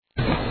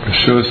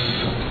Rishus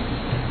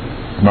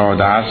Marod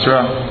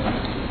Asra,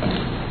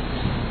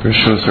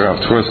 Rishus Rav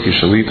Tursky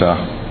Shalita.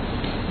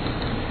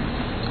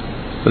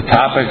 The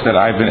topic that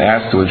I've been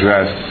asked to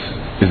address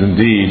is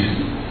indeed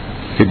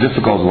a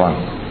difficult one.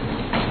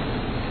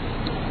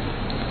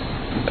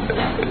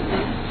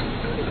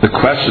 The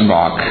question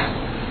mark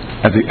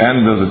at the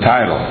end of the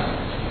title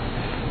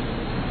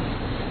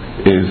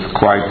is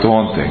quite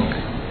daunting.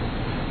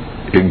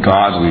 In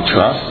God we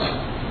trust.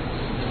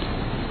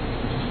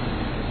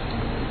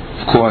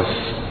 Of course,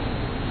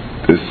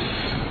 this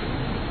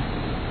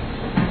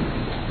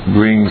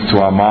brings to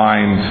our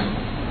mind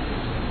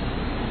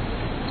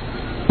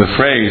the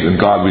phrase, in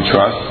God we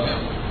trust,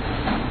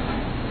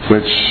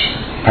 which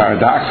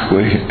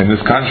paradoxically in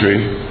this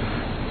country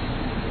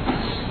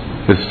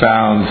is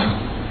found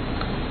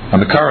on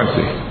the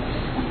currency.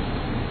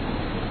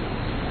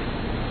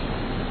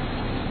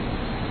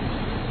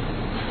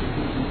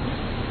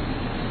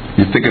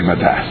 You think about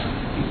that.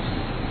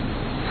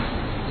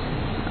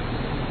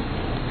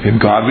 In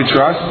God we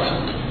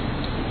trust,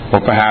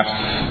 or perhaps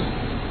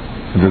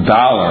the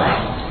dollar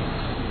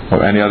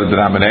or any other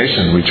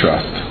denomination we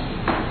trust.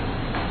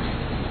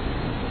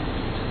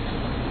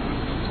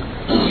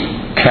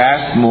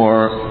 Cast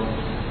more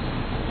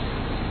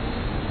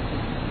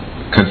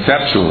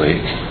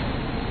conceptually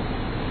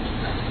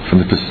from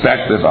the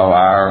perspective of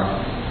our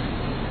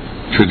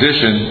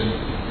tradition,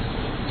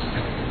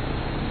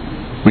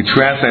 we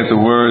translate the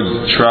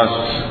word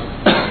trust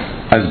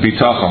as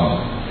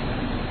bitachon.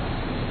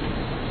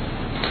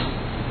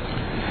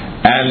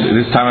 And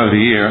this time of the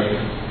year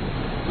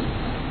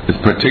is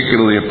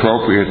particularly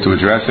appropriate to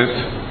address it,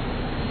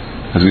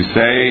 as we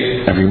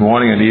say every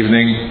morning and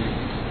evening,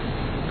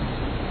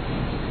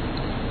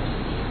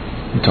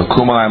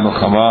 Takum alai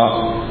milchama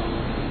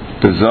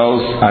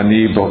bezos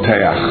ani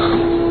boteach.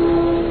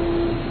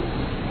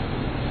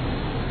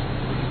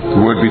 The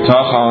word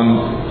bitachon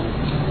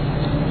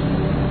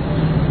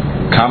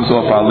comes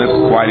off our lips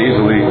quite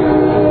easily.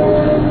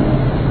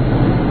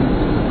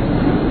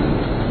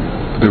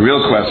 The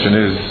real question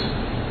is,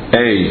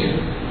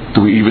 A,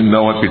 do we even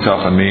know what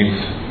bitachon means?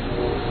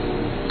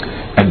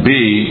 And B,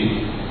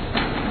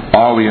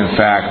 are we in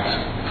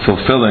fact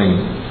fulfilling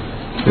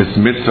this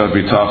mitzvah of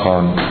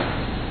bitachon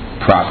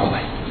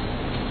properly?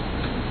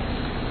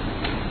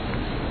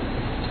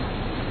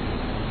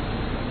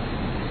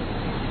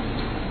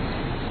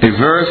 A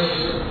verse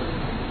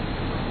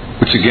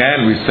which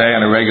again we say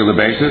on a regular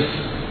basis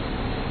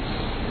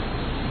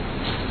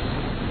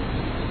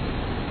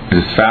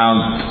is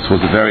found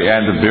towards the very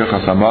end of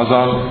Birchas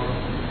Hamazon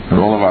and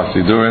all of our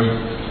Sidurim.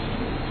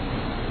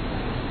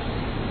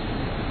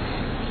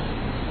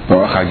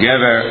 Baruch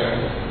HaGever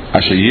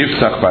Asher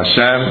Yiftach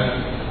B'Hashem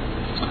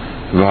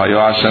V'Hayo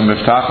Hashem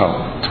Miftacho.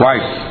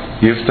 Twice,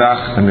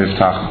 Yiftach and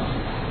Miftach.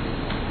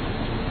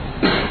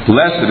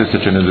 Blessed is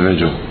such an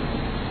individual.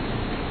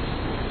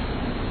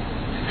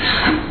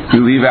 We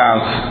leave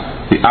out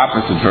the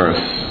opposite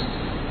verse,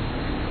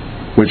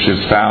 which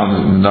is found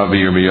in the Navi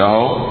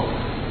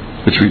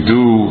Yirmiyahu, which we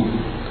do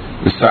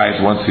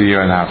recite once a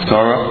year in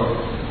Haftorah.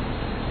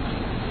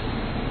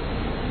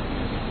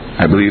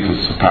 I believe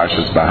it's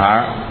Parshas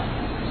Bahar.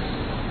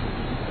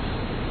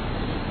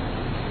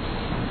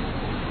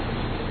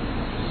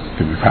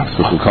 Maybe perhaps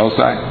B'chul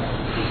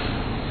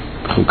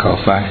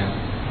Kosai.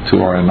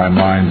 Two are in my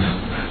mind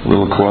a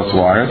little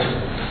cross-wired.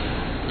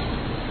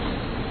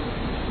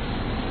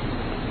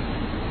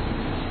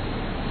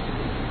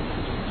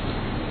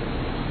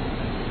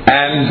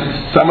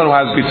 And someone who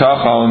has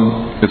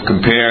bitachon is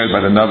compared by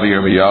the Navi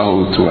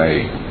Yirmiyahu to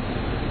a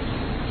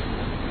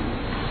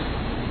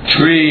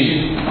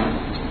tree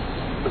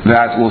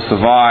that will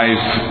survive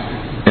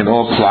in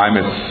all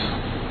climates,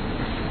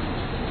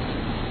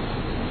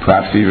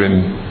 perhaps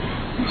even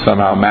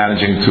somehow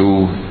managing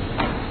to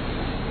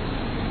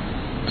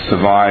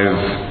survive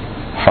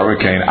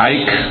Hurricane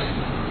Ike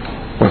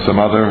or some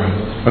other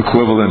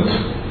equivalent.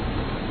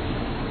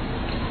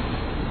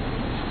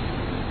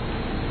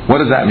 What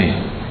does that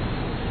mean?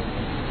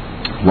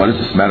 What is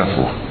this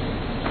metaphor?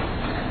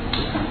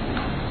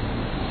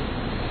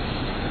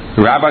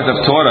 The rabbis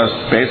have taught us,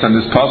 based on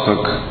this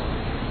pasuk,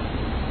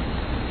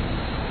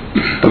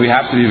 that we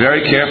have to be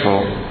very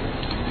careful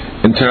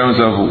in terms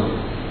of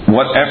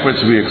what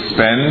efforts we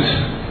expend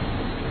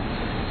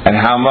and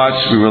how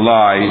much we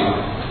rely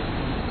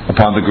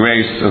upon the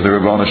grace of the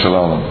Ribono Shel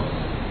Olam.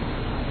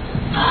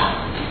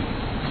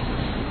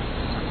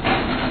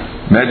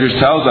 Medrash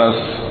tells us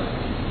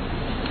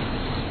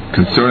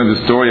concerning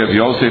the story of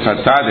Yosef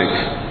HaTzadik,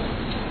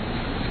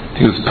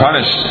 he was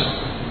punished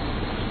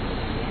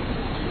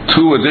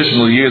 2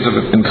 additional years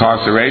of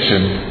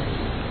incarceration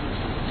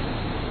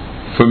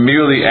for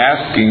merely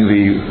asking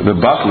the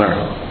butler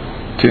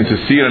to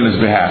intercede on his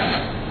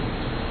behalf.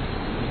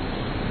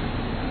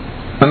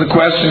 And the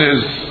question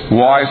is,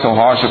 why so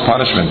harsh a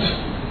punishment?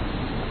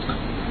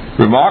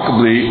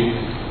 Remarkably,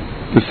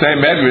 the same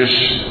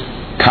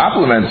Medrash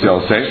compliments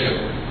Yosef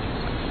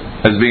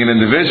as being an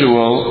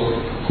individual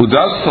who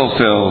does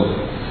fulfill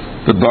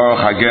the Baruch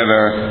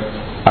HaGever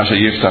Asher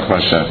Yiftach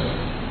B'Hashem.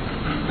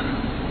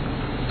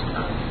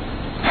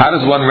 how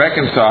does one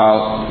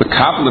reconcile the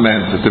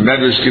compliment that the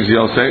Medrash gives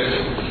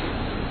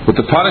Yosef with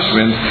the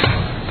punishment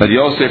that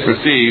Yosef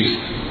receives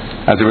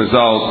as a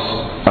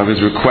result of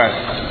his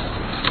request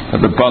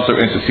that the butler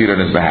intercede on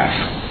his behalf?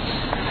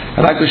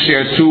 I'd like to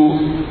share two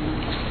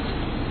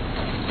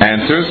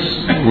answers,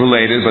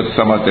 related but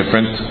somewhat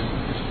different,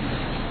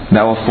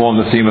 that will form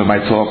the theme of my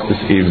talk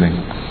this evening.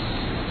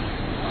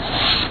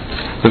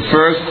 The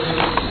first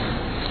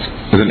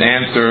is an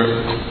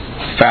answer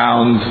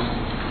found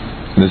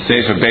in the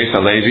Sefer Beis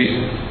HaLevi,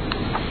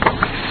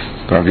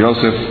 Rav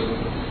Yosef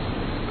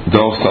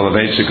Dov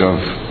Soloveitchik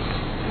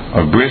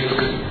of Brisk.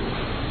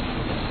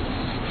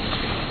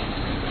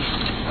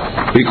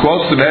 He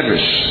quotes the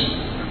Medrash.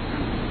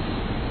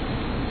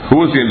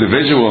 Who is the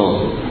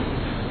individual?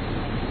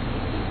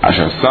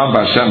 Asher Sam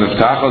B'Hashem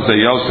Miftachos de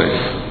Yosef.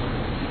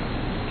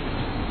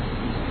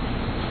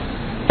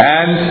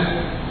 And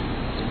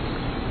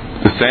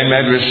the same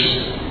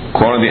Medrash,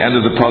 quoting the end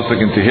of the pasuk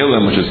in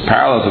Tehillim, which is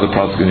parallel to the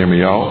pasuk in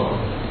Yirmiyahu,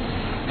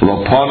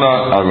 Lo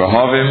Pona al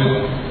Rehovim,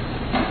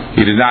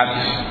 he did not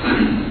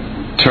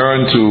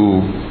turn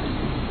to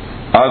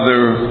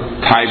other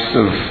types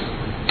of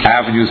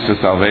avenues to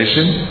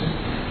salvation.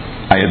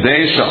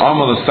 Ayadei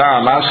Sha'omer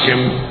L'Sar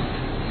Mashkim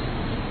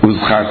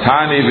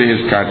Uzchartani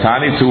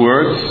V'Hizkartani, two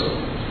words,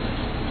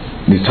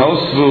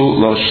 Nitosvu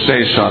Lo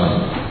Shtei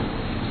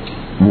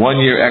Shanim, 1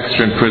 year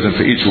extra in prison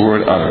for each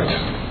word uttered.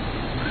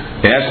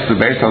 He asks the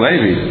Beis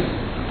HaLevi,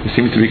 it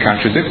seems to be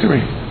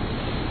contradictory.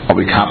 Are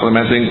we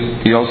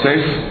complimenting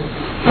Yosef,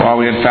 or are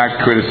we in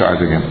fact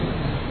criticizing him?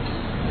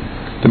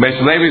 The Beis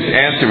HaLevi's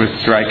answer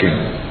is striking.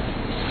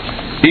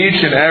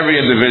 Each and every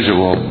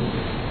individual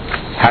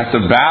has to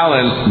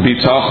balance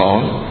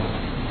bitachon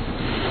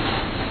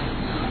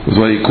with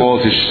what he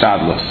calls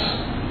hishtadlus.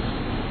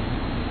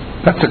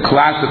 That's a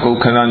classical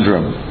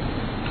conundrum.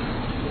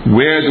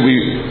 Where do we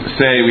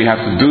say we have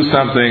to do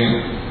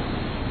something,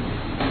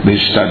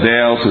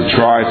 nishtadel, to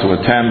try, to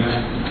attempt,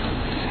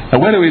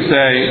 and where do we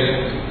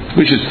say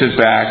we should sit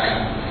back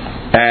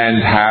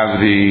and have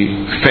the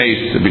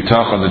faith, the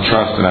bitachon, the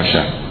trust in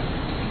Hashem?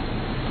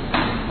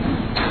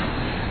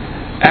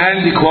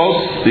 And he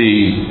quotes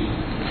the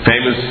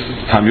famous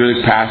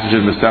Talmudic passage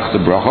in Masechta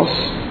Brachos.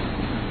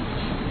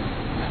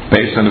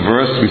 Based on the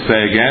verse, we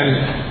say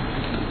again,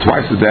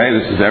 twice a day,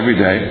 this is every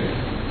day,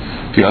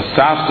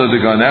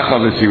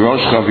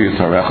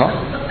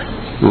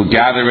 you'll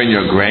gather in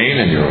your grain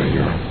and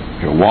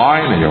your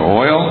wine and your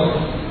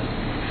oil.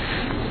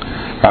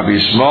 Rabbi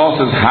Yishmael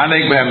says,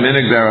 Hanek behem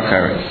minig derech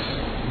eretz.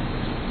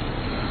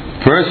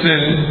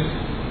 Person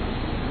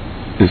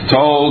is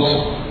told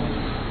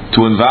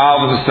to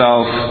involve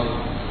himself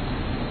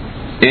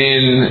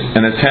in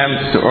an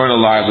attempt to earn a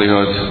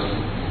livelihood.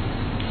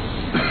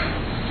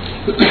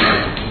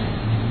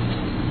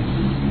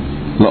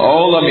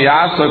 La'olam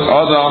yasok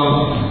adam,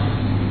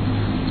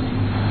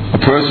 a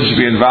person should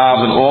be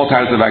involved in all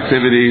types of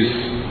activities.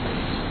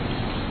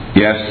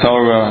 Yes,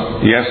 Torah,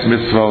 yes,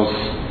 Mitzvos,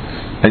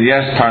 and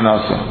yes,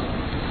 Parnasa.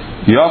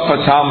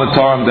 Yofa Talmud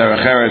Torah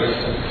derech eretz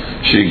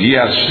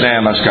shegias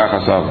shneim ashkach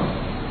hasav.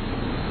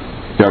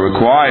 We are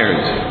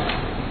required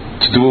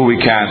to do what we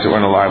can to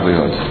earn a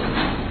livelihood.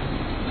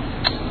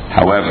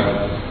 However,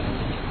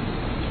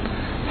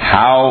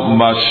 how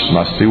much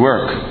must we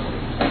work?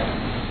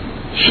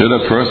 Should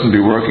a person be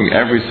working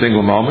every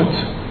single moment?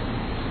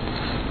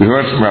 We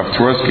heard from Rav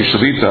Twersky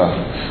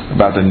Shalita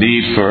about the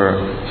need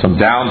for some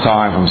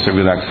downtime, from some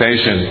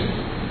relaxation.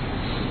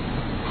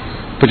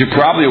 But you're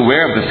probably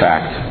aware of the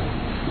fact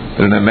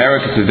that in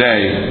America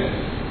today,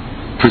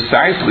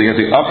 precisely at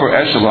the upper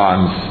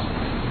echelons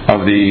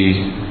of the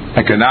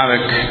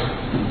economic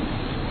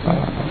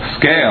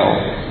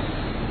scale,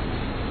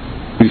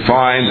 we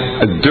find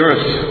a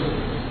dearth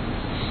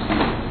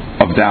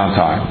of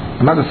downtime.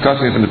 I'm not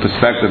discussing it from the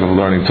perspective of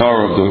learning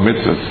Torah, of doing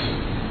mitzvahs.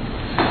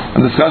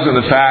 I'm discussing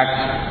the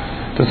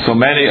fact that so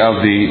many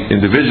of the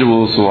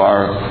individuals who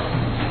are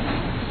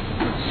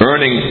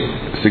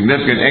earning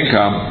significant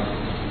income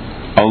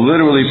are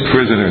literally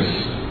prisoners.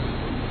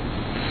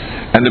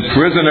 And the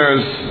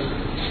prisoners,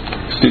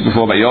 speak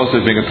before about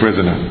Yosef being a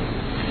prisoner,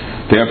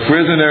 they are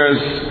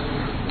prisoners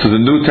to the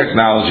new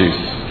technologies.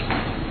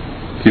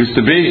 It used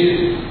to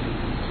be,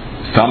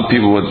 some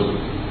people would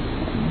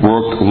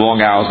work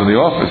long hours in the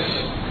office.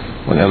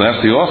 When they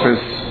left the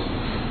office,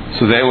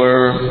 so they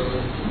were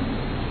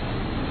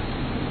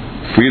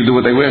free to do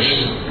what they wished.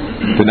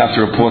 Didn't have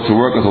to report to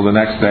work until the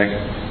next day.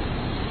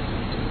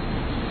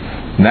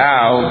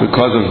 Now,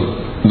 because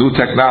of new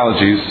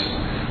technologies,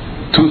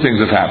 two things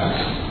have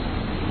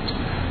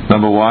happened.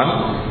 Number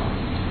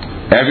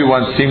one,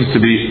 everyone seems to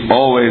be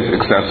always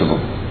accessible.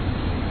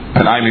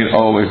 And I mean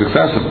always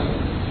accessible.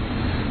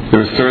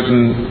 There are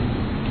certain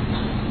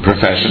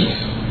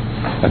professions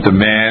that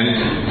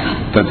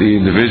demand that the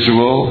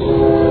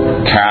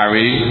individual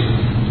carry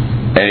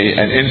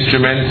an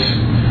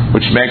instrument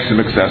which makes them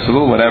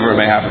accessible, whatever it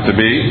may happen to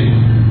be.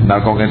 I'm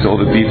not going into all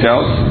the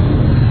details.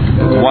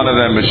 One of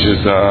them, which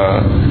is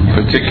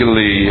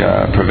particularly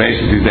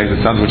pervasive these days,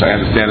 is something which I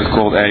understand is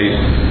called a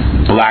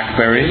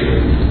BlackBerry,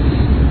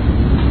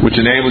 which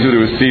enables you to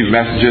receive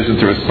messages and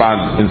to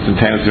respond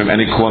instantaneously from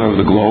any corner of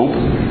the globe.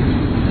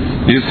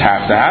 You just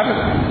have to have it.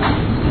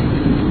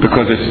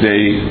 Because if the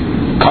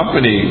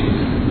company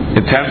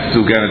attempts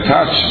to get in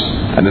touch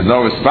and there's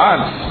no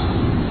response,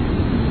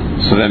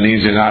 so that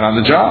means you're not on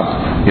the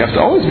job. You have to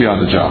always be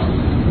on the job.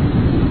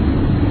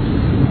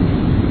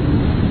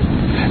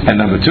 And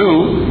number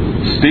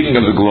two, speaking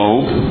of the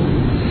globe,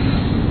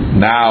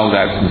 now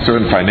that in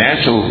certain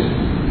financial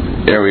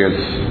areas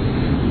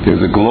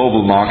there's a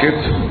global market,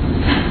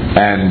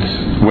 and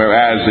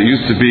whereas there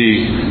used to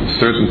be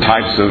certain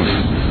types of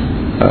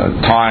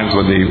times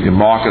when the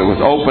market was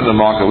open, the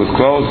market was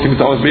closed, it seems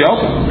to always be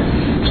open.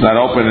 It's not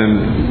open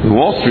in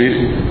Wall Street,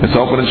 it's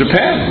open in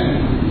Japan.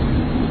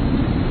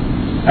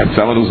 And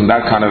someone who's in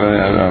that kind of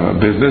a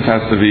business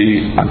has to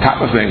be on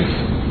top of things.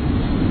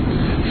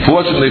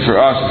 Fortunately for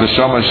us, the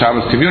Shomer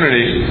Shabbos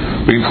community,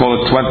 we can call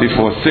it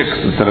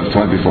 24/6 instead of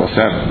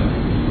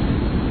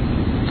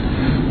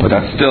 24/7. But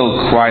that's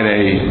still quite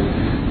a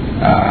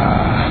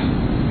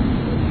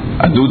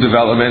new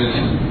development,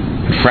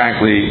 and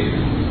frankly,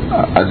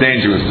 a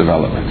dangerous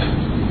development.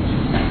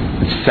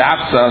 It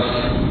saps us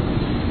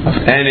of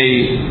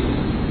any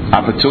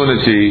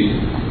opportunity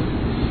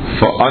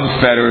for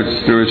unfettered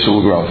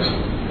spiritual growth.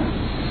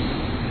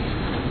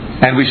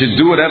 And we should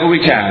do whatever we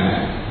can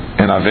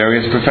in our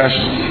various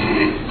professions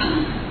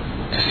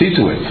to see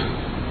to it,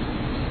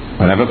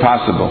 whenever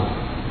possible,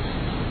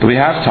 that we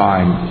have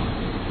time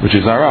which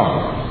is our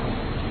own.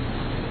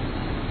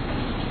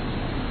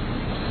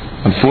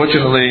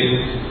 Unfortunately,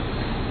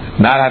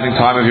 not having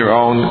time of your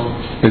own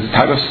is a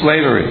type of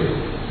slavery.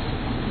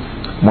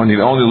 One need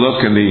only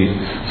look in the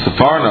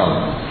Sefarno,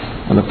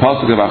 on the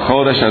pasuk of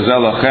Achodesh Hazeh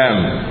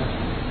Lachem,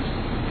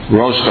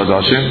 Rosh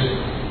Chodashim.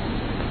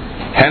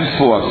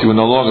 Henceforth, you are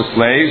no longer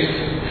slaves,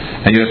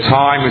 and your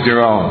time is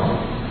your own.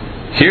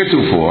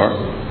 Heretofore,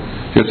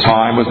 your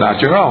time was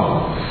not your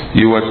own.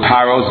 You were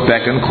Paro's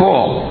beck and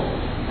call.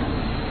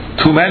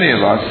 Too many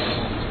of us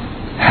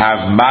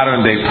have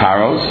modern day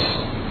Paros,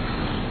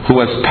 who,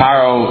 as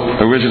Paro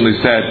originally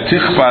said,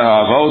 Tichpa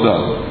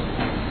ha'avoda,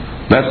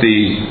 let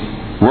the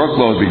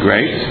workload be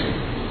great.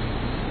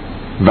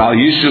 Val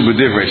yishu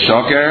b'divrei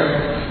shoker,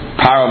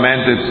 Paro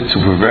meant it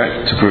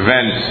to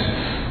prevent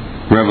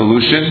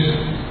revolution.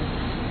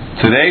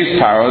 Today's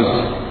Paros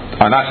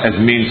are not as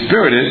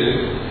mean-spirited,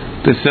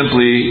 they're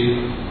simply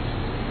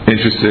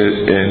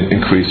interested in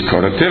increased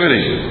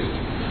productivity.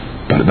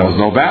 But it knows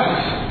no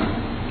bounds.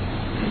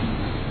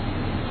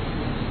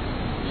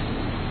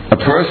 A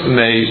person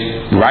may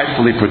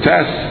rightfully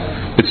protest,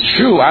 it's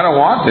true, I don't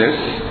want this.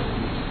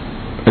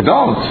 I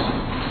don't.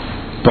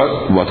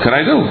 But what can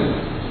I do?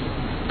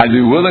 I'd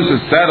be willing to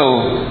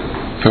settle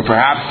for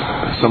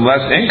perhaps some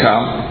less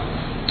income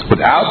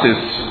without this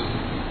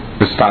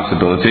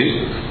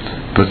responsibility,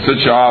 but such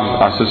jobs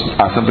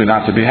are simply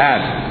not to be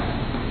had.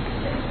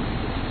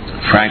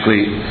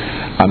 Frankly,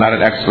 I'm not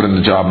an expert in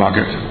the job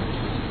market,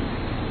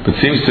 but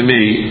it seems to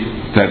me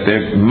that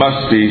there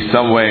must be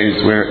some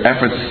ways where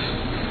efforts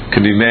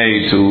can be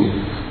made to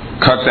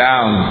cut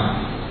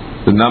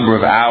down the number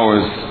of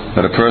hours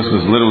that a person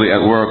is literally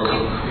at work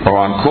or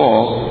on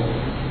call,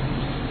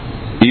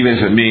 even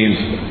if it means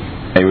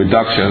a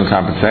reduction in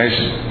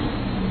compensation.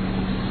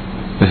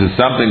 This is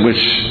something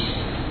which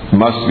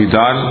must be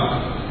done,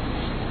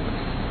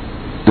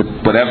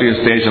 whatever your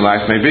stage in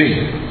life may be.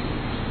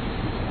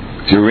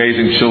 If you're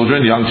raising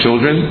children, young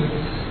children,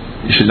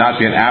 you should not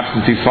be an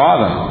absentee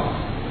father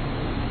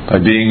by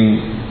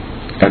being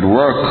at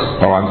work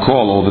or on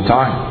call all the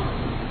time.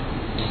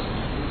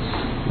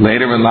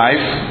 Later in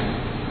life,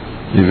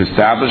 you've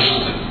established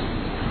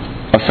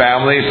a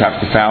family, perhaps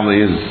the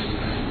family is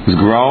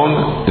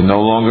grown, there are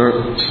no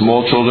longer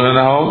small children in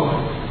the home.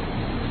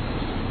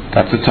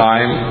 That's a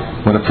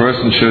time when a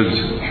person should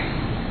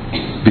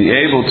be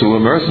able to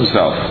immerse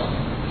himself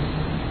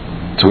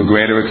to a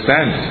greater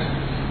extent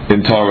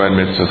in Torah and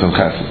Mitzvos and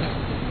Chesed.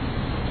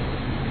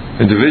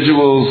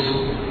 Individuals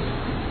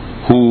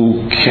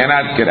who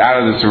cannot get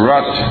out of this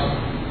rut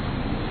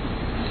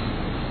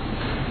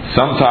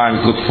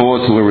sometimes look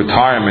forward to a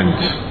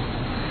retirement.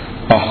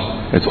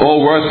 Oh, it's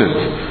all worth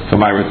it for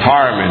my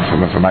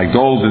retirement, for my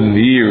golden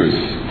years.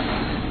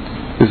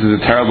 This is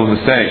a terrible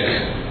mistake.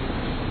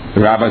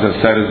 The rabbis have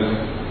said it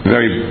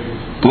very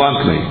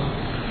bluntly.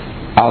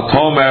 Al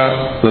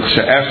tomer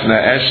l'chshe'efne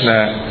eshne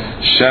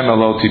shem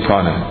lo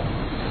tipane.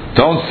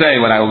 Don't say,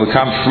 when I will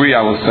become free,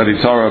 I will study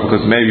Torah,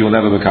 because maybe you'll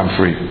never become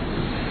free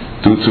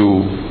due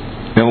to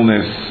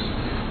illness,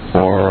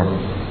 or,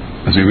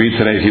 as we read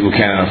today, people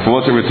can't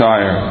afford to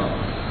retire,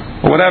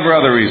 or whatever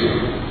other reason.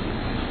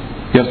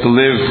 You have to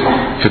live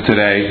for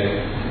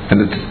today,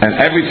 and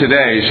every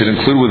today should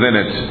include within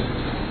it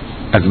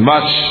as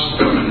much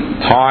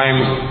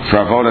time for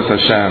Avodas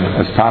Hashem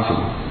as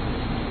possible.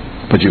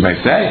 But you may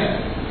say,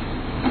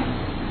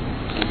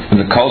 in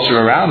the culture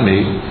around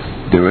me,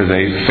 there is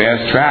a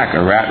fast track,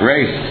 a rat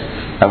race.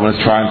 Everyone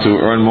is trying to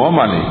earn more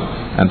money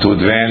and to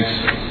advance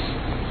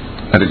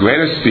at a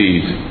greater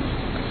speed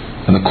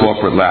in the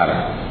corporate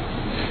ladder.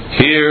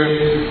 Here,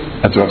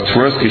 as Rav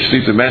Tversky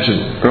Shlita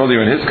mentioned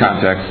earlier in his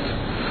context,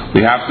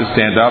 we have to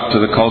stand up to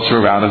the culture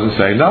around us and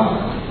say, no,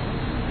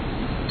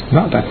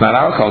 that's not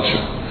our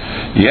culture.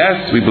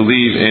 Yes, we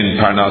believe in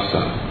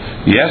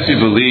parnasa. Yes, we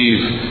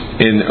believe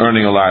in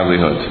earning a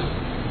livelihood.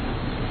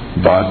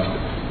 But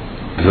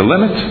there's a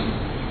limit.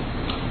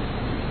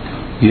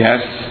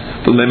 Yes,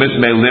 the limit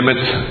may limit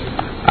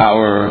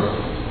our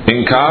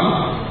income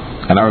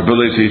and our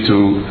ability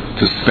to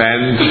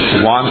spend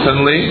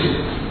wantonly.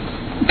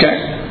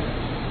 Okay.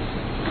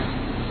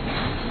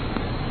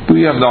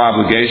 We have no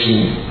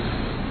obligation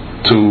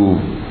to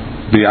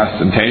be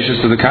ostentatious,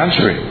 to the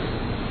contrary.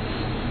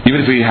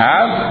 Even if we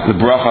have the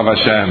bracha of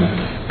Hashem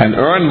and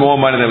earn more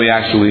money than we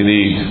actually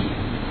need,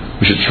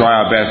 we should try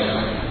our best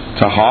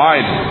to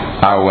hide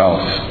our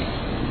wealth.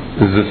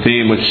 This is a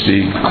theme which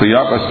the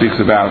Kliyapa speaks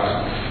about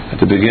at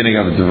the beginning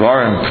of the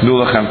Devarim, Pnu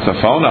Lachem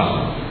Tzafona,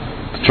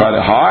 to try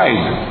to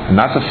hide and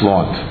not to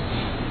flaunt.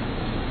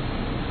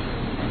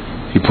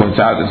 He points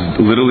out it's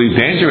literally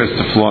dangerous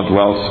to flaunt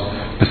wealth,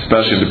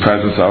 especially in the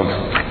presence of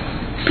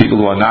people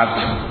who are not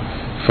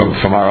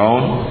from our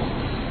own,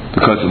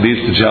 because it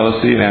leads to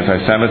jealousy and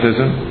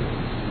anti-Semitism,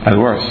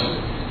 and worse.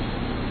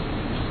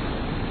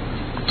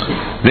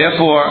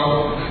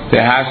 Therefore,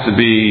 there has to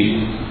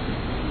be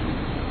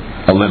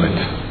a limit.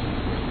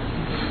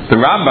 The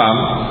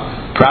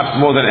Rambam, perhaps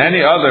more than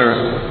any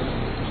other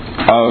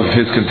of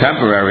his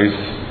contemporaries,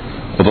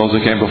 or those who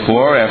came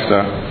before or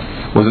after,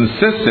 was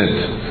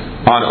insistent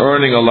on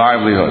earning a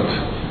livelihood.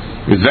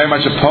 He was very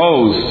much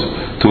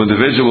opposed to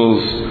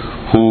individuals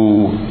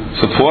who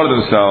supported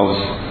themselves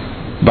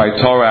by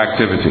Torah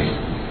activity.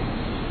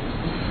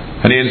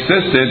 And he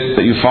insisted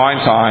that you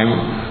find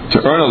time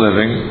to earn a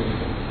living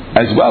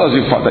as well as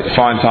you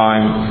find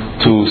time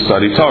to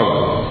study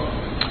Torah.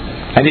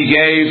 And he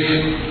gave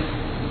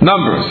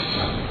numbers.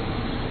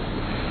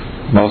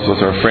 Most of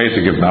us are afraid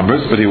to give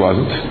numbers, but he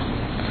wasn't.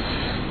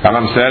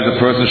 Rambam says a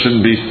person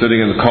shouldn't be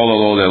sitting in the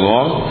kollel all day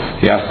long.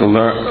 He has to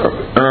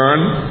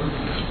earn.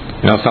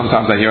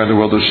 Sometimes I hear in the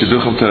world of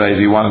shidduchim today,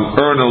 do you want an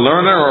earner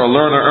learner or a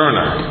learner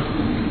earner?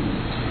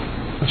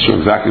 I'm not sure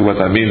exactly what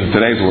that means in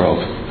today's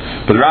world.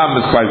 But the Rambam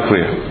is quite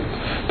clear.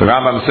 The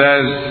Rambam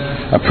says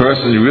a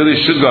person really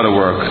should go to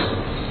work.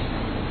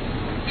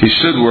 He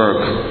should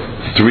work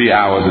 3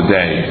 hours a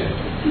day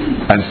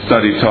and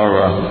study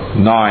Torah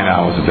 9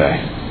 hours a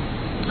day.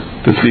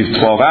 This leaves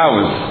 12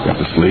 hours. You have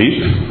to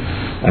sleep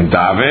and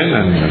daven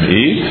and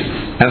eat,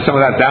 and some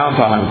of that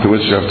downtime to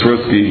which Rav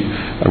Tversky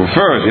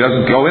refers. He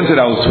doesn't go into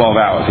those 12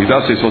 hours. He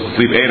does say he's supposed to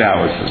sleep 8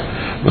 hours.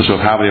 I'm not sure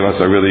how many of us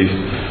are really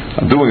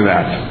doing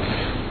that.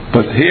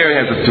 But here he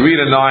has a 3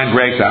 to 9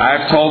 breakdown.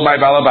 I've told my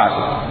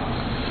balabata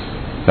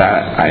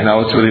that I know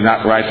it's really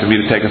not right for me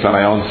to take us on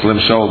my own slim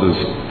shoulders.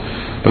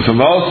 But for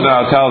most of them,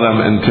 I'll tell them,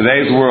 in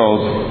today's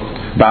world,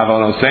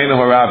 Ba'avonoseinu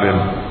harabim,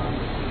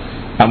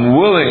 I'm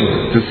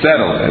willing to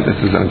settle. This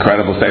is an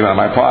incredible statement on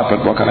my part,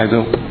 but what can I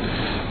do?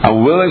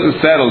 I'm willing to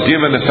settle,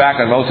 given the fact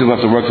that most people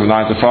have to work from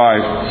 9 to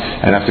 5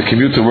 and have to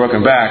commute to work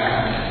and back.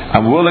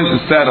 I'm willing to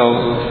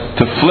settle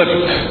to flip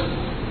it.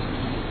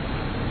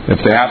 If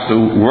they have to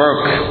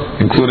work,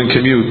 including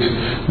commute,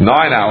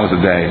 9 hours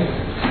a day,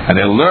 and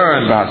they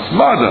learn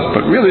Ba'asmada,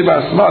 but really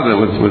Ba'asmada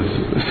with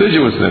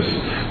assiduousness,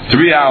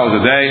 3 hours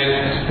a day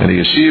in a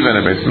yeshiva and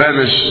a beis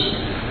medrash.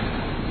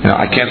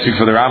 I can't speak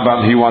for the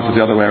Rambam, he wants it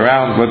the other way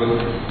around, but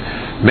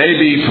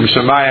maybe from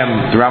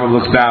Shemayim the Rambam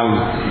looks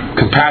down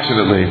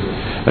compassionately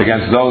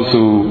against those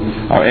who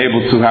are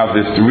able to have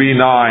this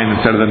 3-9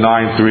 instead of the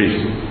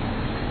 9-3.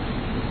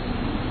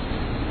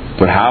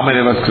 But how many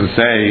of us can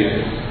say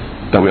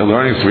that we're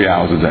learning 3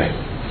 hours a day?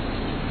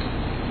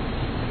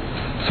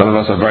 Some of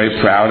us are very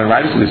proud, and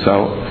rightfully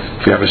so,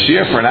 if we have a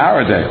shiur for an hour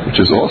a day, which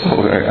is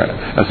also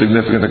a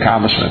significant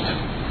accomplishment,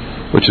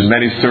 which in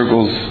many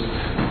circles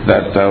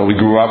that we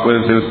grew up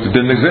with, it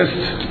didn't exist.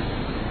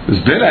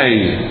 There's been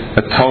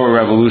a Torah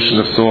revolution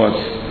of sorts,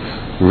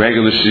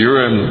 regular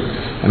shiurim.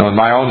 In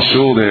my own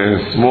shul,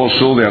 there's a small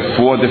shul, there are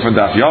 4 different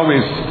daf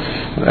yomis,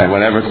 and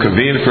whenever it's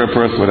convenient for a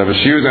person, whatever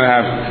shiur is going to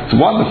have, it's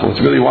wonderful,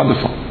 it's really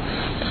wonderful.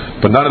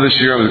 But none of the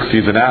shiur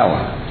exceeds an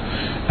hour.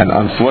 And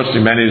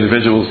unfortunately, many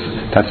individuals,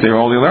 that's their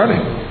only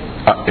learning.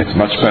 It's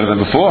much better than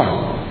before.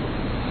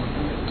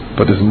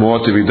 But there's more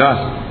to be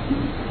done.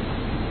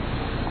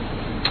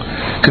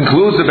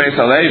 Concludes the Beis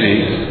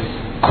Halevi,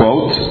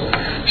 quote,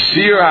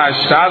 Shiur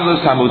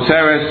ha'ashtadlus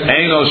hamuteres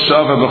eino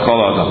shova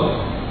b'chol adam.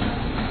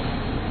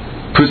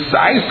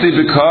 Precisely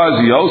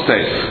because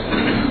Yosef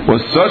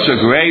was such a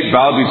great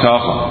Baal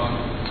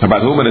Bitachon,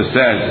 about whom it is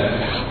said,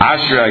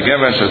 Asher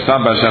ha'gever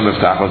shasam b'Hashem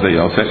b'ftach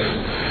Yosef.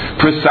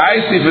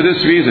 Precisely for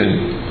this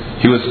reason,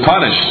 he was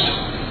punished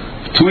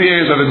 2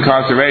 years of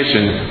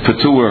incarceration for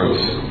 2 words.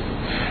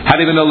 Had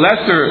he been a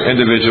lesser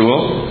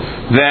individual,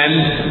 then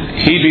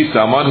he'd be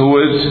someone who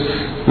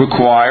would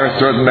require a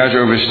certain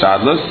measure of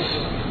ishtadlus,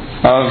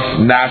 of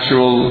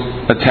natural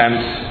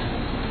attempts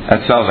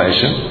at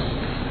salvation,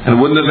 and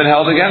wouldn't have been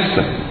held against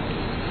him.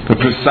 But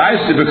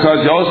precisely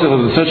because Yosef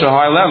was at such a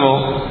high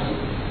level,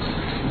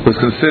 was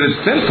considered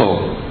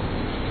sinful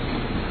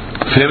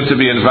for him to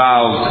be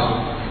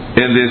involved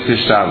in this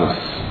hishtadlus.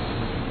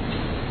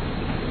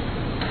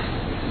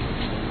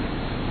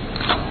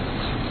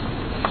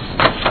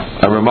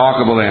 A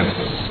remarkable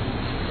answer.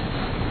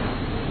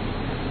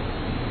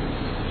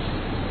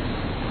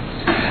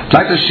 I'd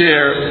like to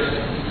share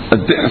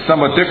a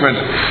somewhat different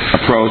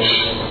approach,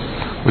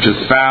 which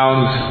is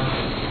found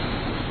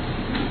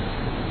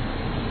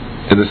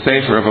in the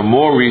sefer of a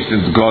more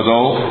recent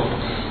Gadol,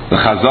 the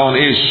Chazon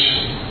Ish,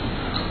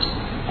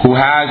 who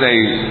has a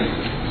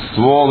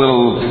small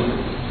little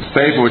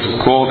sefer which is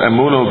called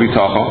Emunah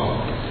B'Tachon,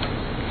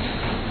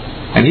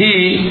 and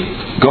he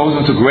goes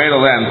into greater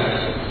length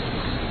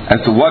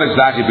as to what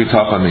exactly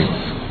B'Tachon means.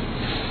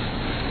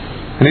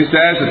 And he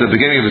says at the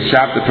beginning of his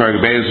chapter, Perek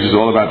Beis, which is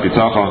all about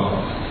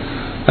B'Tachon,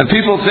 and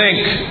people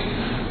think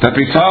that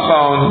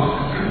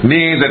B'Tachon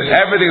means that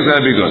everything's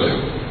going to be good.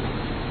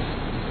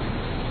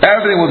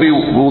 Everything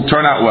will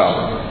turn out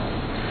well.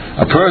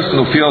 A person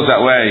who feels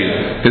that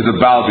way is a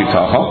Baal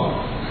B'Tachon,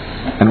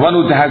 and one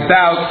who has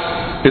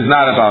doubts is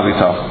not a Baal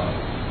B'Tachon.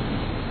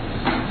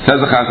 Says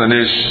the Chazon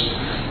Ish,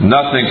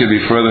 nothing could be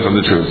further from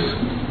the truth.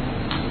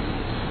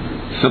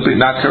 Simply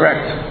not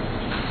correct.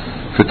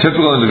 For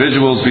typical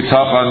individuals,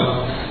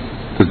 B'Tachon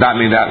does not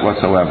mean that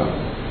whatsoever.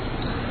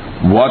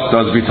 What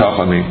does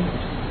B'Tachon mean?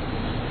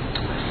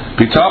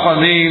 B'Tachon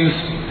means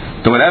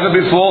that whatever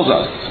befalls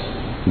us,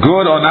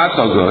 good or not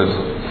so good,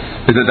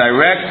 is a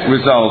direct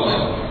result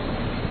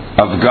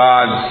of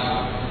God's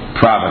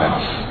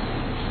providence,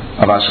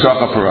 of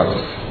Hashgacha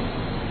Pratis.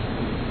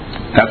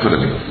 That's what it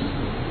means.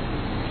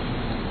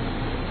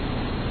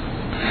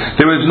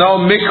 There is no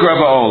mikra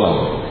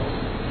ba'olam.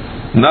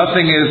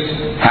 Nothing is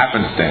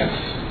happenstance.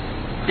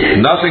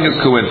 Nothing is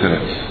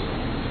coincidence.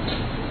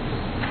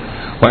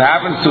 What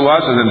happens to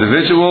us as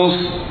individuals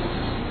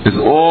is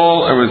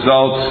all a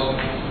result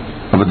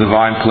of a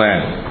divine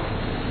plan.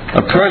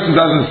 A person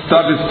doesn't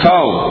stub his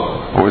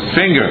toe or his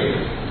finger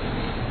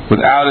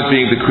without it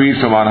being decreed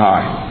from on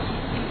high.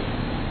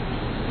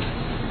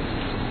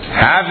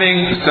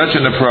 Having such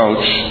an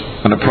approach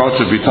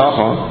of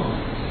B'Tachon,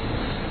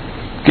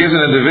 gives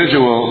an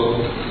individual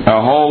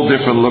a whole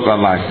different look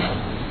on life.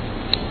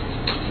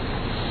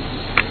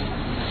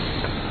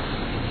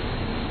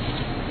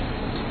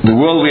 The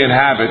world we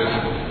inhabit,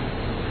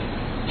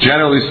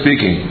 generally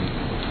speaking,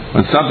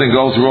 when something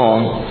goes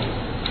wrong,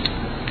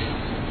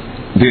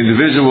 the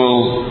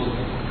individual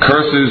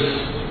curses,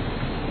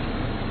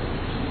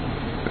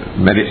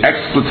 many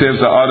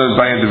expletives are uttered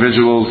by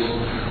individuals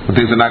when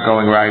things are not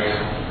going right,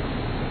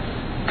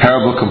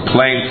 terrible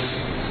complaints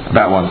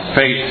about one's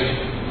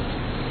fate.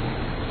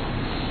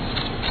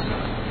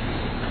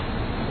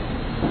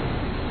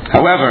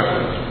 However,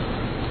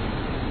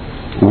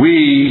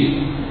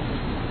 we,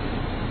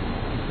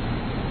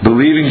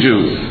 believing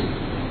Jews,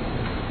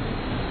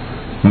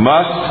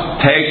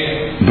 must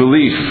take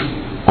belief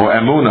or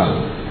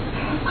emunah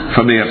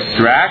from the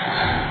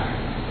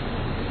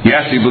abstract.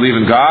 Yes, we believe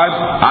in God.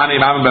 Ani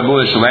ma'amin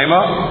b'emunah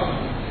shalema.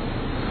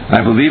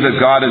 I believe that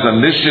God is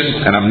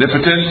omniscient and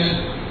omnipotent,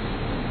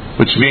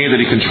 which means that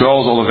He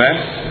controls all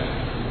events,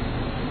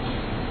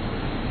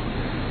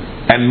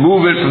 and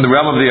move it from the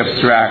realm of the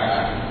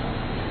abstract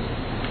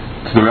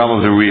to the realm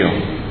of the real.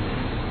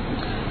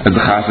 As the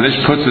Chazon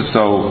Ish puts it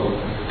so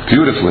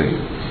beautifully,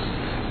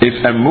 if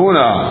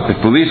emunah,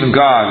 if belief in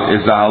God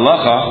is the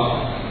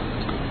halacha,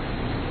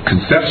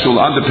 conceptual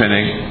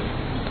underpinning,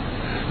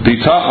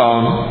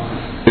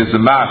 B'Tachon is the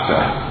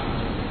matter,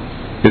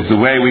 is the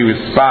way we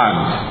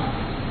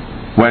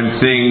respond when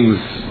things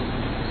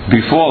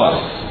befall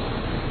us,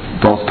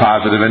 both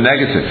positive and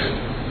negative.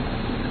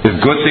 If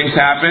good things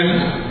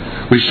happen,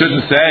 we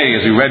shouldn't say,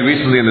 as we read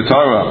recently in the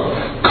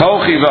Torah,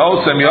 Kochi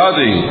ve'otzem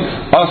yadi,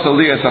 asa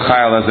li es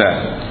hachayil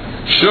hazeh.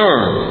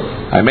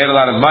 Sure, I made a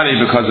lot of money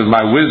because of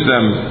my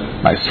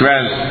wisdom, my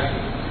strength,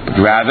 but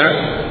rather,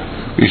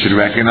 we should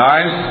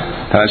recognize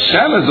that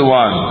Hashem is the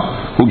one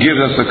who gives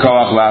us the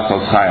koach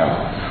la'asos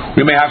chayil.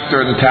 We may have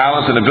certain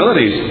talents and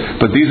abilities,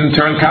 but these in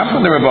turn come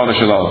from the Ribono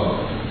Shel Olam.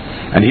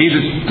 And He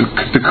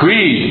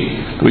decreed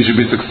that we should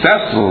be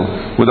successful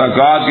with our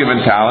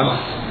God-given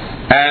talents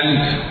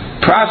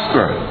and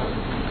prosper.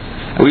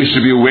 And we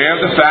should be aware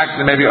of the fact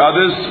that maybe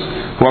others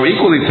who are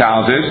equally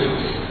talented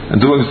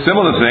and doing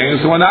similar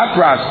things who are not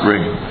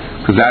prospering,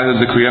 because that is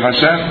the decree of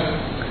Hashem.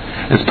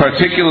 It's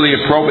particularly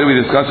appropriate we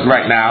discuss it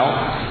right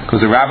now,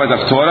 because the rabbis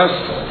have taught us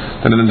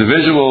that an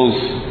individual's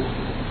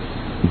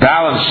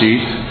balance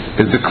sheet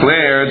is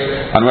declared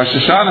on Rosh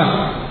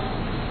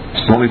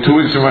Hashanah. Only 2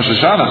 weeks from Rosh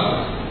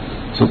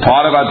Hashanah. So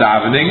part of our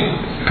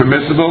davening,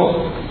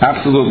 permissible,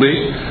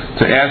 absolutely,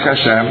 to ask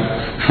Hashem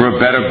for a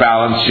better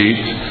balance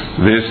sheet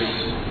this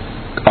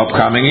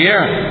upcoming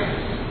year.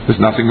 There's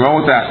nothing wrong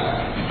with that.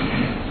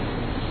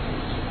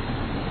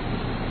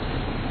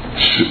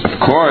 Of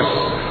course,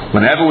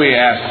 whenever we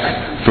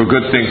ask for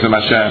good things from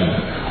Hashem,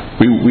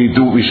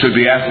 we should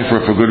be asking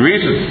for good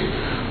reasons.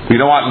 We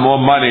don't want more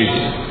money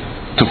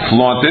to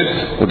flaunt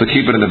it or to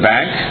keep it in the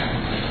bank.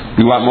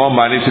 We want more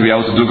money to be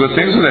able to do good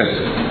things with it,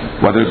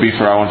 whether it be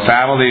for our own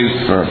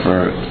families, for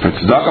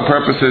tzedakah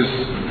purposes.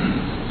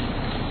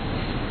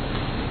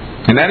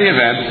 In any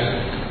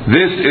event,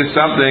 this is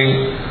something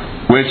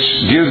which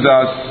gives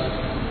us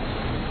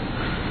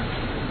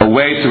a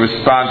way to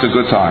respond to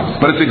good times.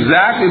 But it's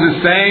exactly the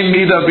same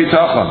midah of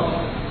bitachon,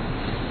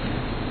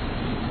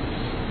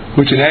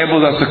 which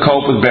enables us to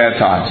cope with bad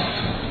times.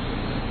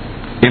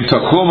 Im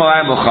takum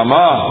alayim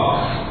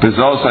l'chama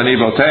bezos ani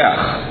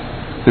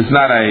boteach. This is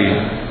not an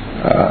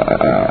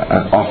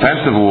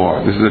offensive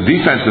war. This is a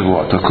defensive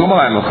war. Takum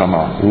alayim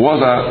l'chama.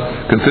 Wars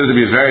are considered to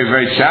be very,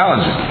 very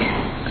challenging.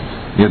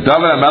 David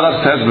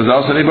HaMelech says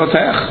bezos ani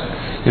boteach.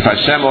 If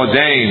Hashem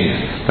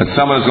ordained that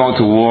someone is going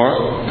to war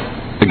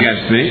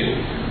against me,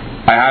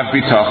 I have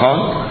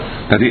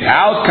bitachon that the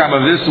outcome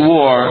of this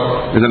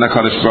war is in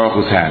HaKadosh Baruch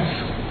Hu's hands.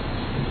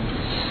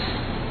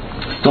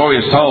 The story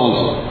is told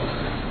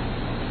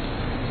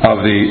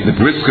of the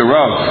Brisker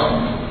Rav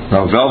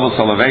Velvel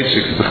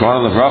Soloveitchik,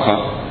 Zichrono Livracha,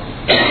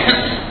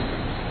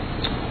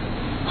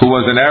 who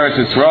was in Eretz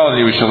Yisrael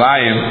in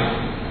Yerushalayim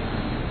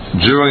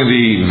during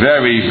the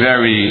very,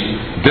 very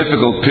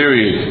difficult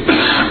period,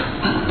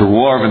 the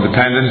War of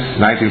Independence,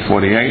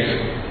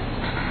 1948.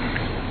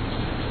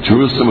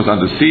 Jerusalem was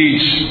under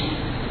siege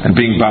and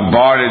being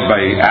bombarded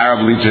by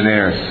Arab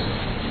legionnaires.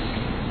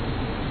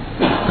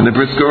 And the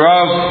Brisker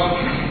Rav,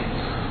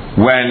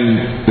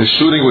 when the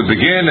shooting would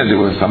begin and there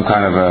was some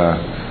kind of a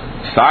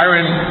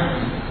siren,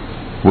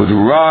 would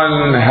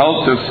run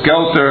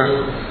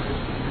helter-skelter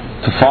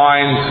to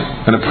find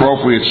an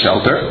appropriate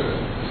shelter,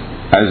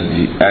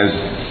 as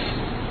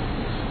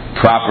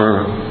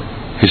proper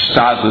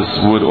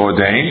hishtadlus would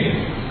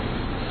ordain.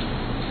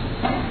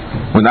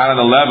 We're not on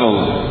the level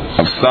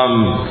of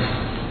some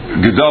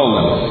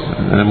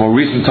gedolim. In more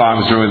recent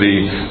times, during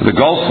the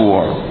Gulf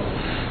War,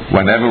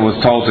 when everyone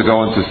was told to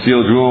go into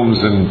sealed rooms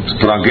and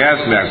put on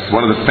gas masks,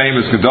 one of the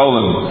famous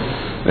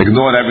gedolim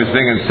ignored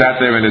everything and sat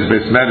there in his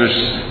beis medrash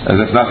as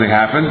if nothing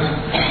happened.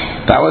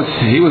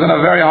 He was on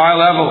a very high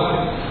level.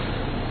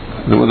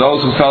 There were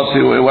those who felt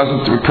it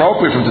wasn't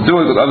appropriate for him to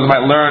do it, but others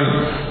might learn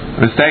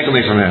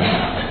mistakenly from him.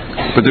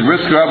 But the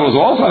Brisker Rav was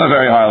also on a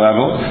very high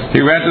level.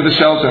 He ran to the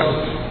shelter.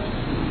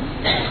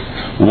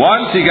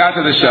 Once he got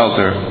to the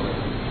shelter,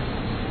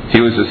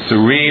 he was as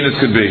serene as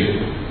could be,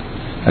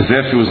 as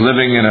if he was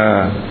living in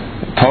a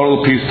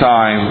total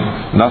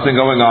peacetime, nothing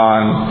going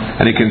on,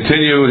 and he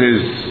continued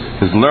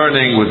his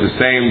learning with the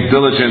same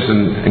diligence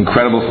and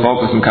incredible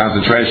focus and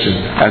concentration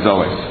as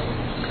always.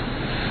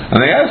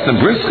 And they asked him,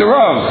 Brisker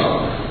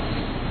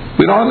Rav,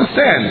 we don't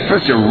understand.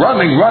 First you're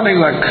running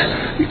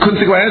like you couldn't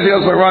think about anything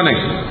else but running.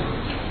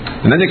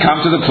 And then you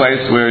come to the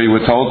place where you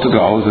were told to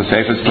go, is the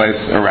safest place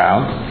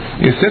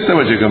around. You sit there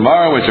with your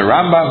Gemara, with your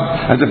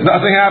Rambam, as if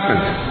nothing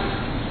happened.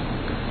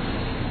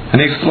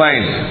 And he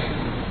explained,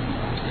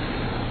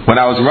 when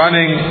I was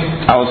running,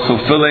 I was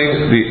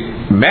fulfilling the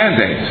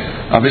mandate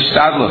of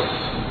Ishtadlus.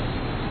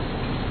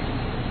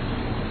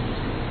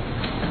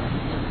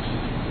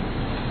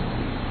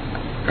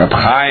 Reb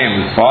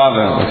Chaim, his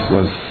father,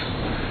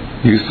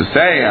 he used to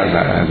say,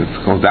 as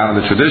it goes down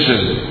in the tradition,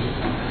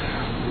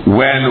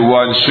 when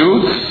one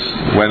shoots,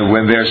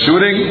 when they're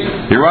shooting,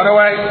 you run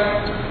away.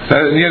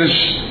 Said in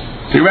Yiddish,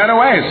 he ran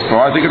away as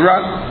far as he could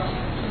run.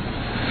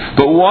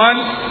 But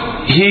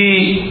once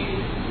he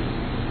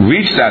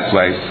reached that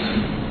place,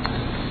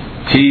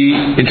 he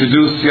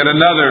introduced yet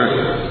another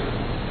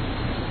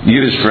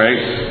Yiddish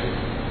phrase,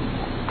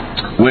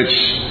 which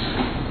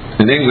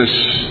in English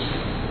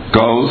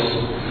goes,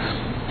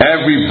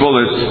 every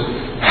bullet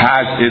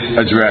has its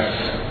address.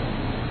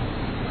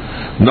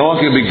 No one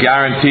can be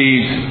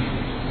guaranteed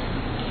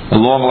a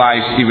long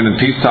life even in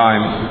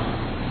peacetime,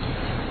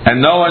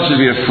 and no one should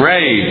be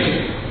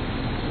afraid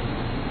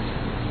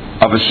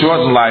of a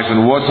shortened life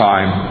in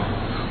wartime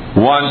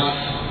once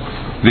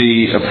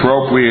the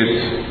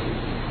appropriate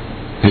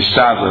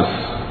hishtadlus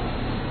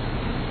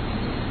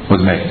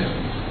was made.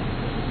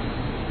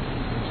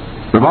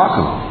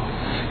 Remarkable.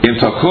 Im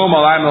takum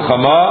alayim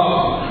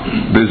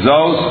l'chama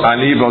bezos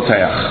ani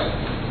boteach.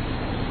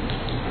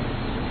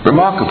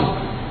 Remarkable.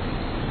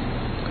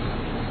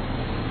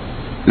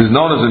 It is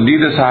known as the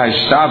midas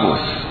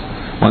ha'hishtadlus.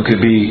 One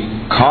could be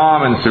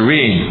calm and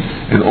serene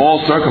in all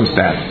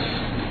circumstances.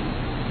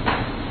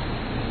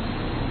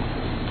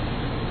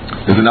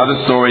 There's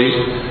another story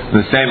in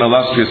the same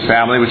illustrious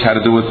family which had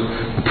to do with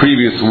the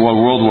previous war,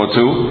 World War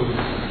II.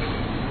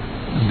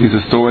 These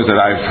are stories that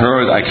I've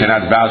heard. I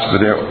cannot vouch for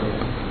their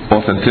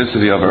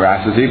authenticity or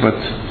veracity, but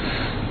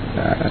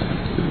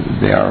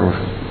they are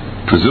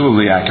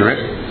presumably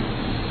accurate.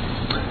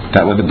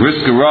 That when the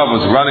Brisker Rav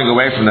was running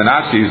away from the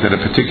Nazis at a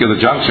particular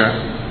juncture,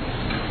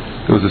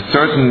 there was a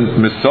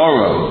certain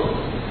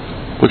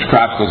Mitzvos, which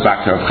perhaps goes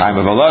back to Rav Chaim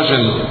of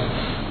Volozhin,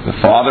 the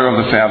father of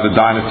the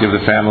dynasty of the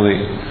family.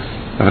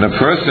 When a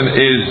person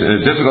is in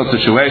a difficult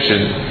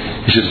situation,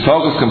 he should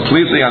focus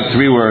completely on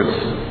three words.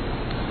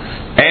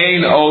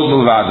 Ein od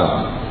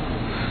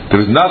milvado.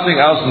 There is nothing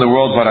else in the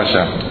world but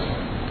Hashem.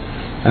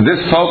 And this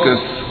focus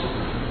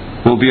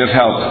will be of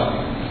help.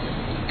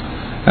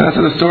 And that's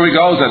how the story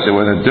goes, that they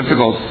were in a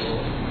difficult,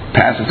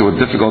 passing through a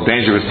difficult,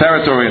 dangerous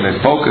territory, and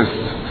they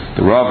focused,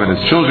 the Rav and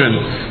his children,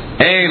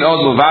 Ein od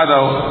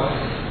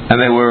milvado. and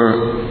they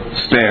were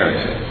spared.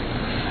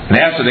 And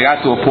after they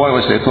got to a point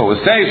which they thought was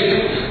safe,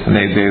 and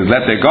they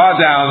let their guard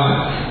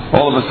down,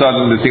 all of a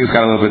sudden the things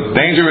got a little bit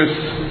dangerous,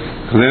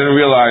 because they didn't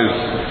realize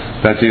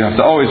that you have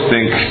to always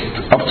think,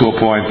 up to a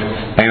point,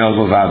 Ein Od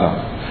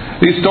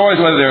Milvado. These stories,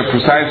 whether they're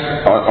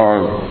precise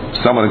or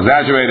somewhat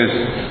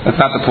exaggerated, that's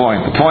not the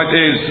point. The point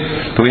is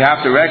that we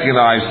have to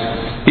recognize,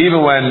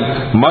 even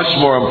when much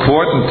more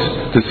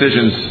important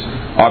decisions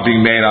are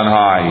being made on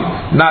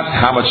high, not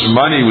how much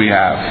money we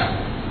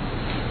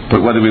have,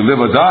 but whether we live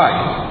or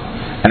die.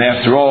 And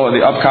after all, in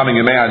the upcoming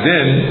Yemei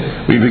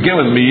Adin, we begin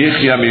with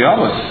Miyichya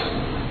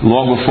Miyamas,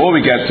 long before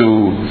we get to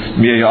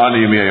Miyeh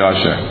Ani and Miyeh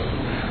Yasher.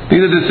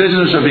 These are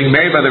decisions which are being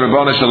made by the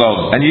Rabbanu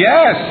Shalom. And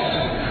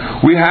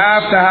yes, we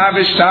have to have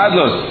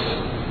ishtadlus.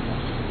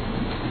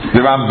 The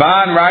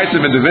Ramban writes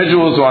of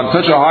individuals who are on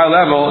such a high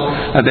level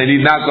that they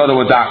need not go to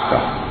a doctor.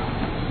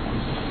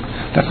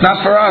 That's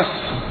not for us.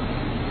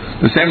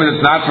 The same as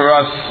it's not for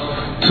us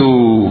to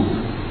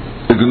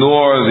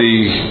ignore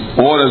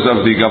the orders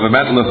of the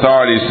governmental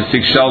authorities to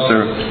seek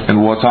shelter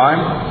in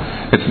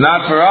wartime. It's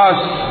not for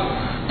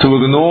us to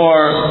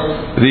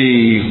ignore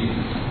the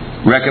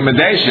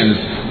recommendations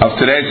of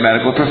today's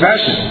medical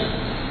profession.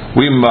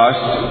 We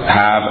must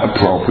have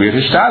appropriate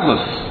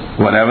ishtadlus,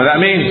 whatever that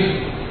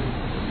means.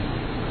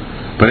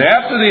 But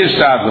after the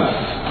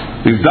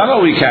ishtadlus, we've done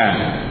what we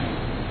can.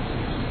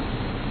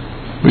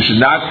 We should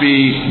not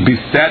be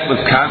beset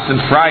with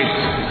constant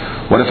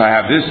fright. What if I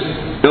have this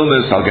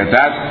illness? I'll get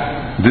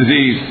that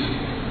disease.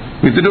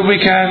 We did what we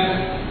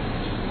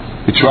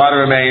can. We try to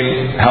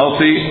remain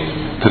healthy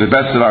to the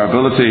best of our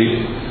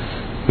ability.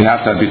 We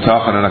have to have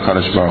bitachon in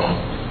HaKadosh Baruch Hu.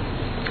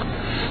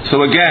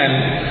 So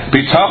again,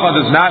 bitachon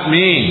does not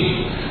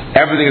mean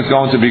everything is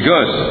going to be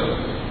good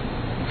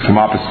from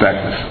our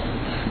perspective.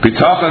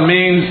 Bitachon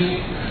means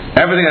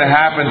everything that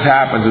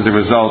happens as a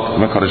result of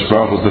HaKadosh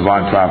Baruch Hu's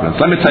divine providence.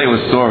 Let me tell you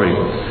a story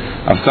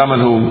of someone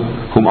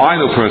whom I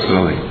know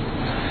personally.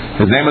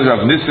 His name is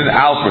Rav Nissen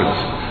Alpert,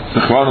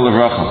 Zichrono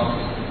Livracha.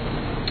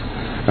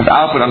 Rav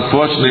Alpert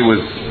unfortunately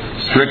was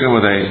stricken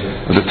with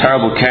a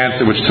terrible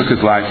cancer which took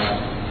his life.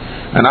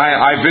 And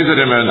I visited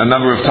him a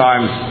number of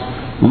times,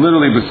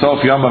 literally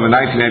B'Sof Yom in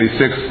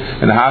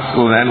 1986 in the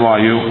hospital in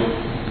NYU.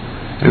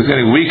 He was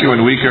getting weaker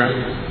and weaker.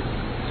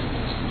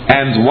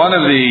 And one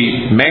of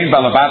the main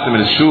balabatim in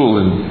his shul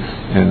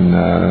in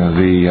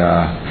the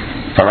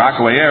Far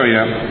Rockaway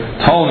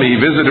area told me he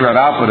visited Rav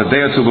Alpert a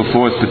day or two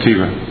before his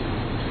patira.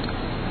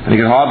 And he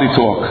could hardly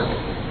talk.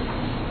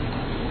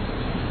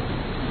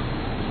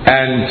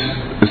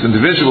 And this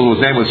individual,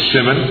 whose name was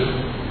Shimon,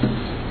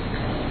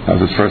 that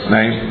was his first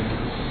name,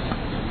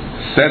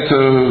 said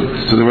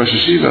to the Rosh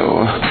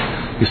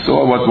Yeshiva, he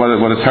saw what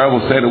a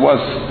terrible state it was.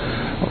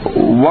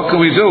 What can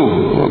we do?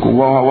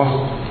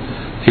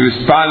 He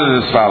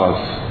responded as follows.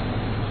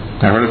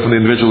 I heard it from the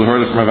individual who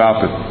heard it from Rav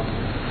Alpert.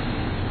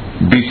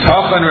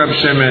 Bitachon Reb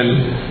Shimon,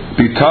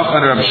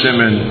 bitachon Reb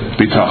Shimon,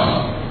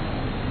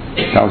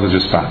 bitachon. That was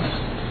his response.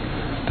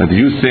 Now, do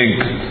you think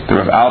that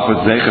Rav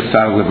Alpert Zeichet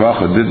Tzaddik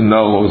Livracha didn't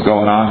know what was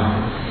going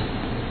on?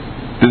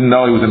 Didn't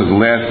know he was in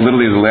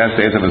literally the last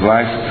days of his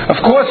life?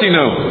 Of course he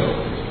knew.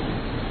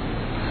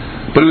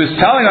 But he was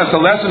telling us a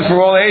lesson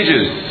for all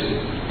ages.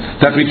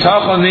 That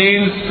bitachon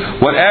means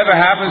whatever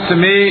happens to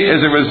me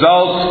is a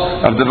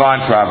result of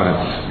divine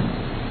providence.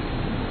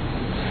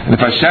 And if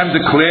Hashem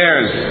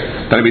declares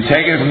that I'll be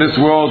taken from this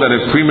world at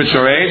a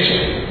premature age,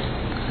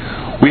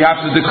 we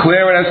have to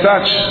declare it as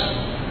such.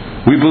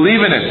 We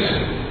believe in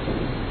it.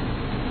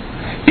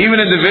 Even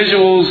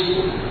individuals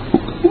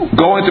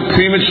going to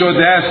premature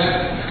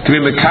death can be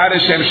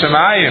mekadesh Shem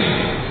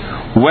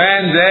Shemayim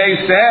when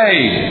they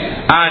say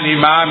Ani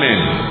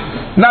Mamin.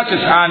 Not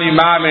just Ani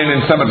Mamin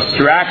in some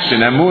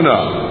abstraction,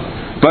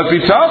 Emunah, but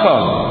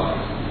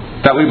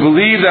bitachon, that we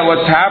believe that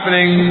what's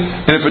happening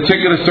in a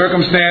particular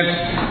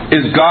circumstance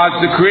is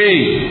God's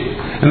decree.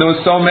 And there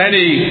were so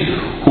many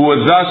who were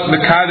thus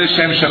mekadesh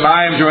Shem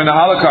Shemayim during the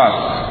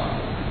Holocaust.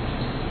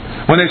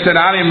 When they said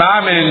Ani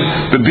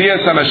Mamin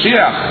B'Bias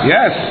HaMashiach,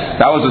 yes,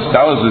 that was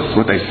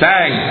what they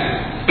sang.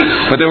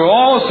 But they were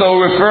also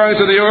referring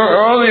to the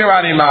earlier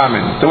Ani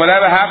Mamin. So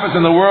whatever happens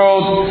in the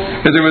world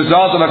is a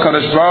result of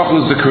HaKadosh Baruch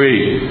Hu's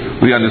decree.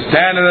 We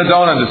understand it or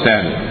don't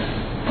understand it.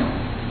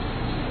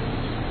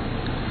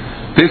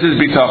 This is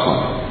bitachon.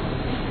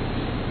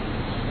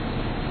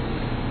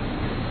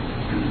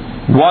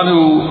 One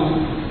who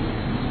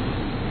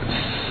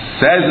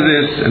says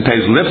this and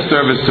pays lip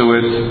service to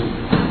it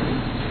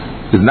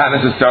is not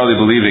necessarily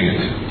believing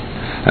it.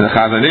 And the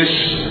Chazon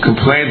Ish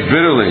complains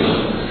bitterly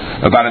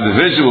about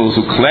individuals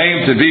who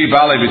claim to be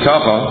Balei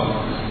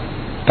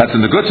Bitachon. That's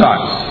in the good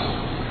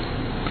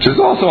times, which is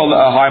also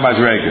a high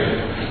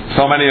madrega.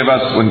 So many of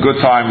us, when good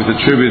times,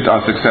 attribute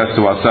our success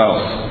to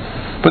ourselves.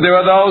 But there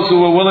are those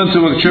who are willing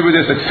to attribute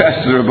their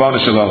success to the Rabbanu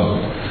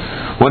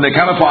Shalom. When they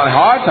come upon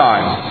hard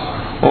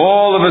times,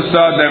 all of a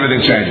sudden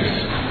everything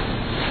changes.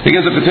 He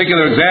gives a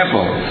particular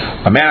example.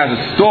 A man has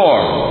a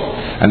store,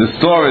 and the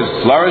store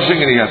is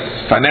flourishing, and he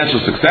has financial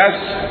success.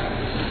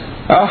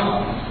 Oh,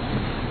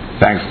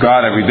 thanks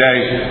God every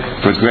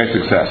day for his great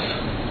success.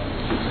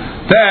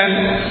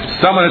 Then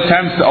someone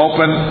attempts to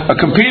open a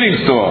competing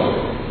store.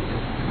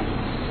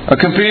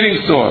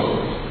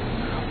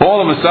 All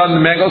of a sudden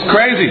the man goes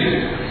crazy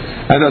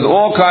and does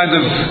all kinds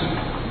of,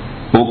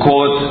 we'll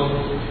call it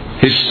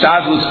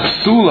hishtadlus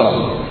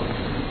psula,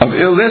 of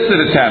illicit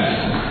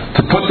attempts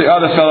to put the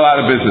other fellow out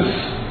of business.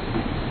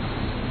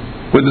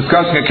 We're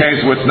discussing a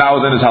case where it's now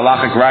within his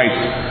halachic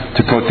right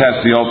to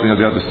protest the opening of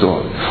the other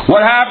store.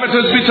 What happened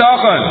to his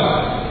bitachon?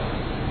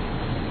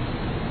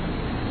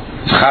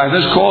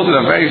 Chazanish calls it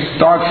a very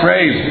stark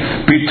phrase: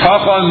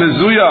 bitachon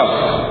mezuyach,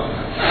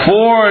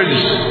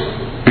 forged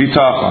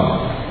bitachon.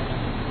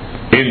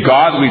 In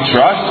God we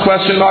trust?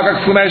 Question mark,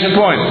 exclamation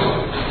point.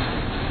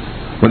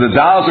 When the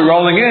dollars are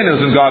rolling in, it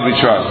was in God we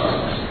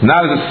trust.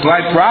 Now there's a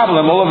slight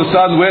problem. All of a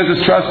sudden, where's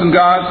this trust in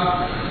God?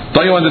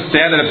 Don't you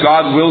understand that if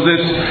God wills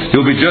it,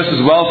 you'll be just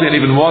as wealthy and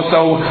even more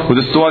so with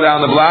a store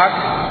down the block?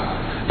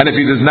 And if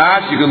He does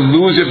not, you can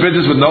lose your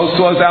business with no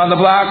stores down the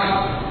block?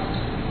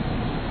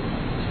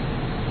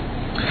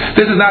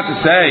 This is not to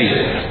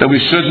say that we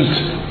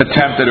shouldn't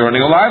attempt at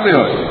earning a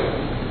livelihood.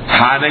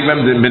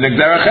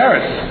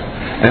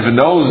 And if in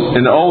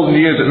the old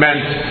years it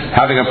meant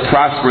having a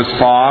prosperous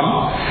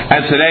farm,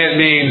 and today it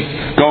means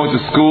going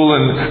to school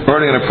and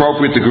earning an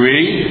appropriate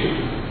degree,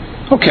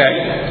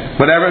 okay,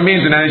 whatever it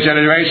means in any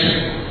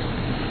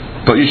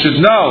generation. But you should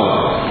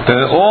know that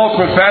in all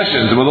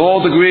professions and with all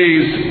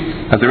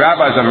degrees, as the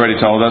rabbis have already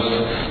told us,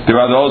 there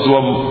are those who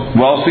are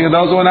wealthy and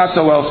those who are not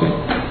so wealthy.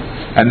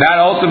 And that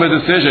ultimate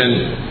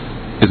decision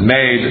is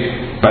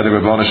made by the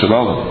Ribono Shel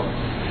Olam.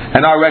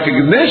 And our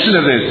recognition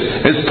of this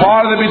is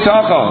part of the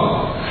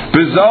bitachon.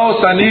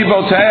 B'zo sani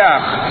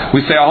boteach.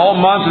 We say a whole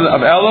month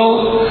of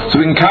Elul, so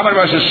we can come at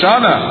Rosh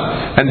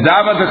Hashanah and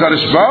daven to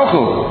Kadosh Baruch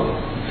Hu.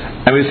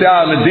 And we say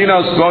al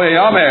medinos bo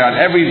yomer, on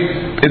every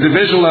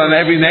individual and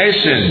every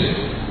nation.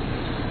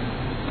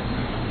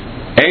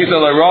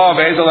 Ezel arov,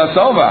 ezel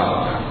asova.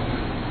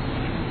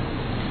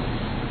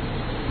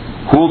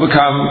 Who will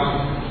become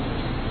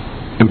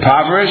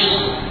impoverished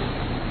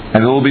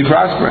and who will be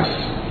prosperous?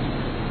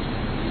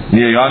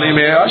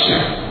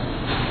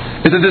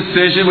 It's a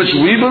decision which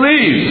we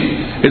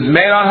believe is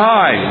made on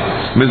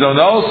high.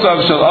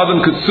 Mizonosav shel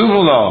adam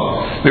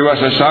ketsuvulo miRosh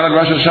Hashanah and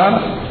Rosh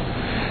Hashanah.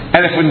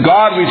 And if in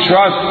God we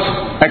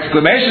trust,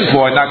 exclamation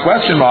point, not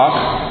question mark,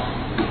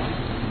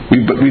 we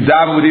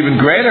daven with even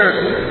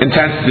greater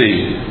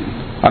intensity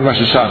on Rosh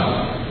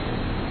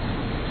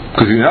Hashanah.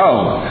 Because you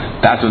know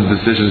that's when the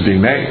decision is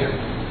being made.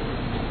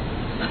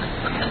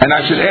 And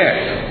I should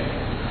add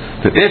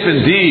that if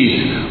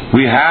indeed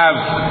we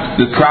have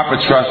the proper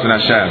trust in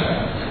Hashem,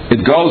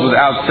 it goes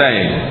without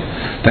saying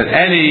that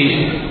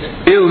any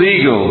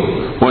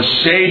illegal or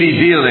shady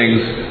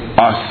dealings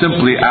are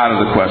simply out of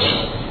the question.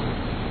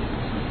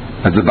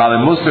 As the Baalei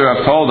Musar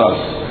have told us,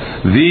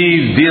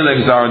 these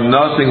dealings are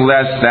nothing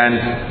less than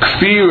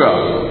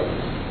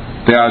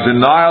kfira. They are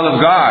denial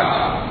of God.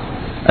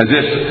 As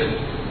if,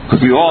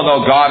 because we all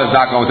know God is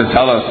not going to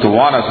tell us, to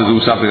want us to do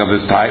something of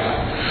this type.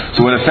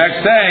 So in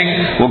effect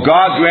saying, well,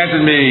 God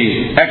granted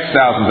me X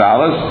thousand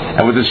dollars,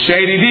 and with this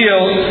shady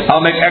deal,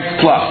 I'll make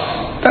X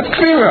plus. That's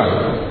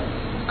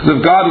kfira. Because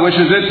if God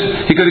wishes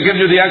it, He could have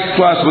given you the X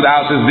plus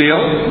without this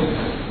deal.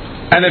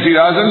 And if He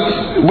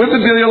doesn't, with the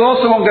deal you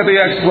also won't get the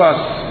X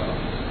plus.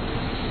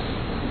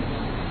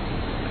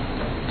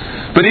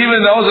 But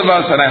even those of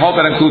us, and I hope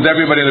that includes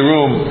everybody in the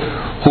room,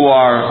 who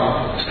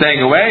are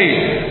staying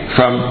away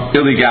from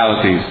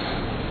illegalities,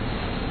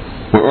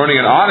 we're earning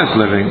an honest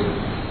living,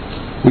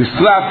 we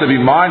still have to be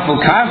mindful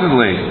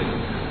constantly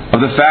of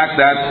the fact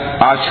that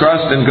our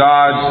trust in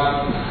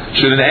God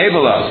should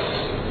enable us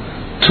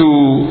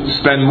to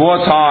spend more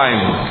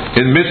time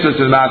in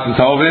mitzvahs and matzim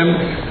tovim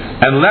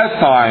and less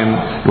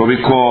time what we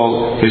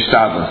call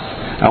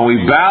hishtadlus. And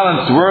we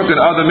balance work and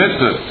other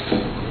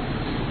mitzvahs.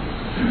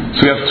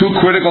 So we have two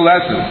critical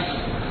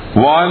lessons.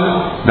 One,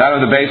 that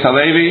of the Beis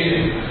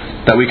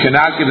Halevi, that we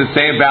cannot give the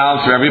same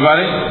balance for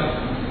everybody.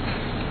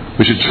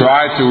 We should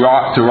try to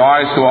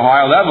rise to a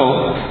higher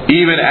level,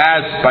 even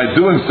as by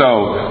doing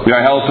so we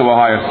are held to a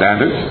higher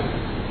standard.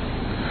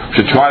 We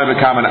should try to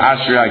become an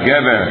Ashrei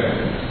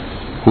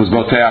HaGever who's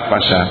Boteach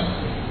B'Hashem.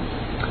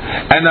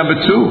 And number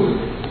two,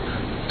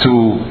 to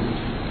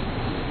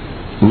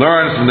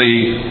learn from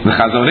the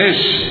Chazon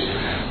Ish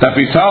that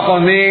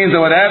bitachon means that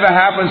whatever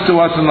happens to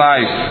us in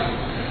life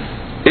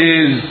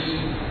is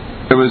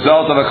the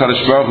result of a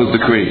Kadosh Baruch Hu's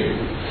decree.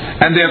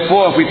 And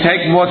therefore, if we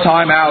take more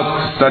time out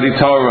to study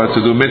Torah,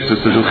 to do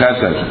mitzvahs, to do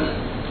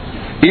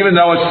chesed, even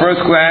though at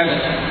first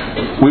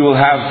glance we will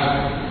have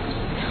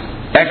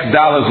X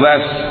dollars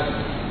less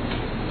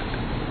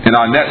in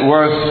our net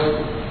worth,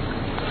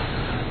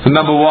 so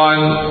number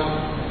one,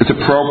 it's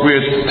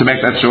appropriate to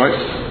make that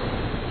choice.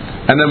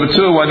 And number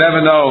two, one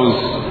never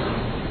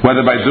knows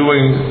whether by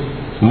doing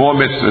more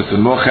mitzvahs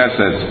and more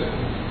chesed,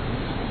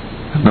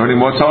 and learning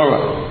more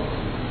Torah,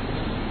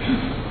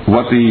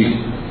 what the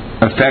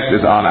effect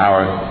is on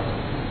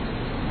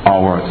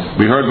our words.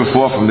 We heard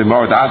before from the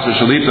Morad Asher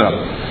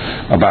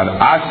Shalita about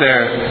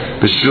Aser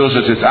B'Shul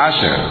Shetis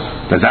Asher.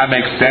 Does that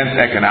make sense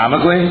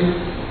economically?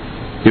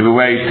 give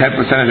away 10%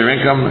 of their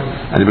income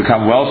and you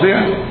become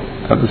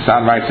wealthier? Doesn't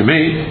sound right to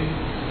me.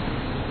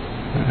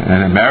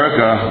 In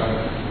America,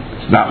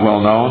 it's not well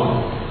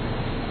known.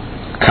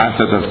 The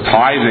concept of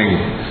tithing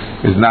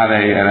is not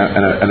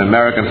an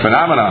American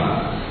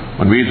phenomenon.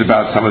 One reads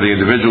about some of the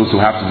individuals who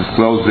have to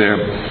disclose their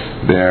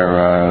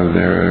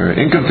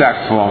income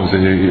tax forms,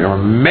 and you're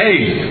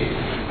amazed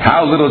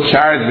how little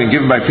charity has been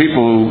given by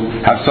people who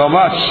have so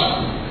much.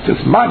 It's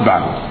just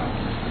mind-boggling.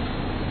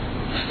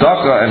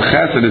 Tzedakah and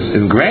chesed is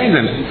ingrained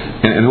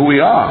in who we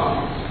are.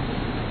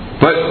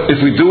 But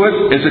if we do it,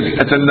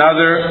 it's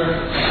another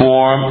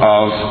form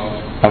of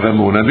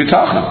emunah and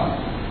bitachon.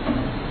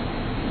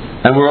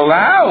 And we're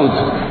allowed,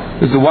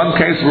 this is the one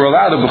case we're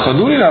allowed,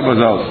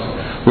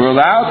 we're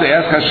allowed to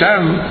ask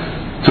Hashem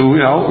to,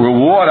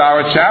 reward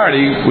our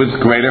charity with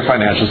greater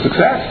financial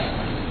success.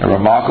 A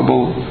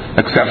remarkable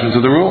exception to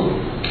the rule.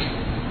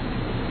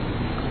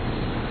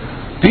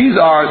 These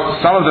are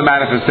some of the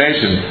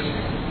manifestations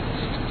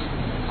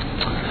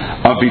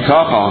of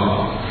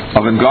bitachon,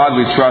 of in God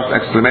we trust,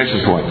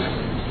 exclamation point.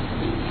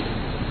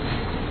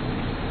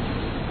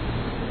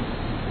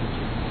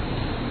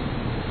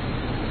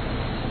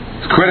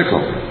 It's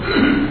critical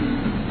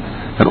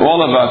that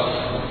all of us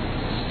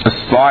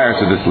aspire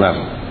to this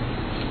level.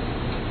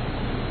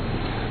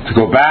 To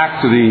go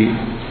back to the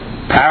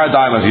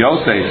paradigm of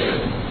Yosef,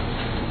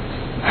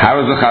 how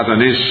does the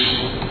Chazon Ish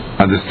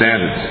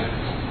understand it?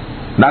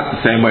 Not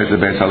the same way as the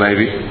Beis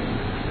Halevi,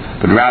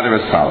 but rather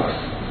as follows.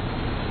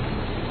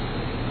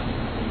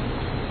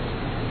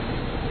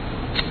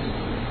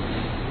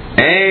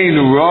 Ein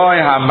roi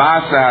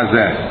hamasa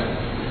hazeh.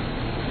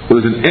 It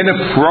was an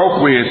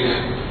inappropriate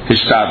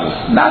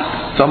hishtadlus.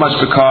 Not so much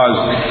because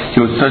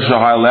he was such a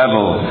high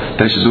level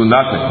that he should do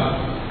nothing,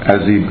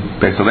 as the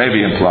Beis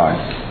Halevi implies,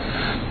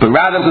 but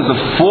rather because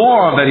the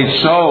form that he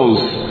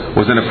chose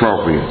was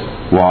inappropriate.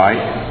 Why?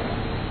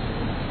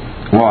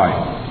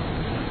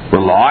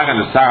 Relying on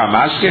the Sarah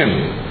Mashkim.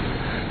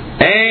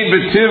 Ein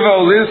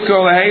b'tivo lisko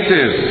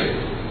lehetiv.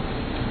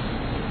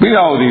 We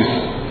know these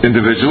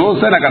individuals,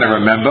 they're not going to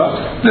remember,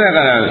 they're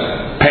going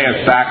to pay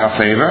us back our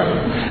favor,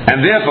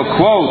 and therefore,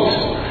 quote,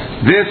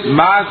 this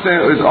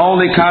maaseh is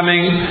only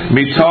coming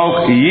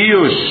mitok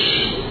yiyush.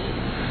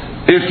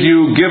 If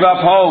you give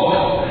up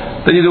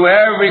hope, then you do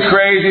every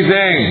crazy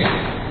thing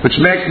which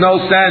makes no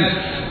sense.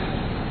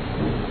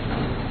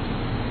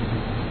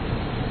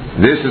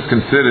 This is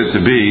considered to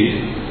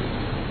be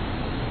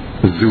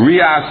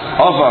Zrias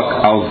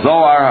Avak al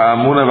Zohar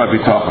ha'amunah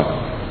v'bitachon.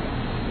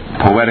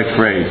 Poetic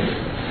phrase.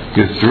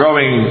 You're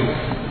throwing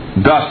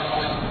dust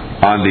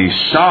on the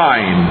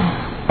shine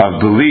of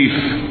belief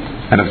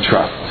and of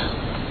trust.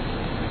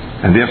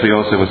 And therefore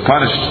Yosef was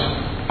punished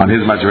on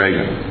his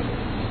madrega.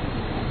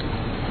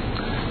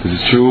 This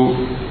is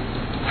true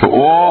for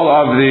all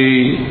of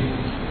the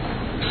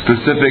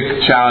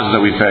specific challenges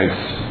that we face.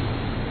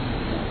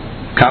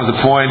 Comes a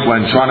point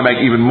when trying to make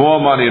even more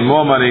money,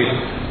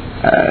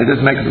 it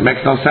just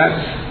makes no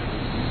sense.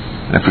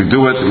 And if we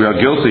do it, we are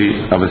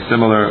guilty of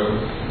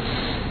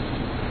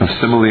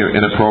similarly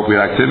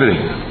inappropriate activity.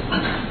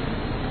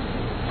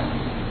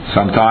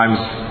 Sometimes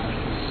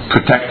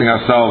protecting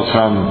ourselves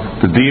from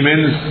the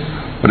demons,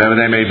 whatever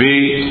they may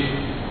be,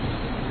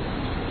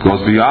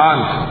 goes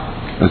beyond.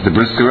 As the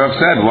Brisker Rav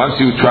said, once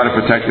you try to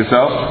protect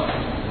yourself,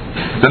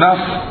 it's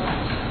enough.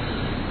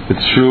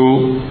 It's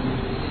true,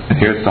 and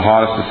here it's the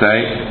hardest to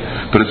say,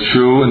 but it's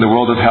true in the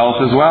world of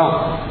health as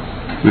well.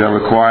 We are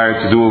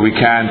required to do what we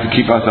can to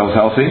keep ourselves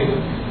healthy.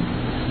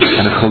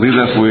 And if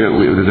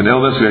there's an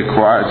illness, we are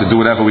required to do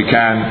whatever we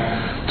can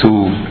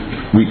to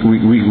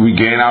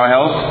regain our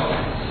health.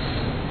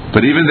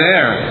 But even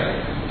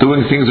there,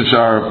 doing things which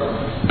are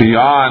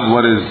beyond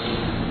what is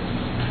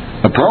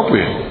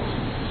appropriate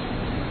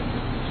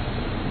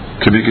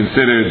can be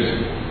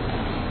considered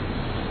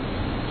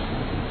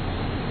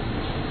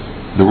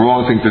the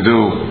wrong thing to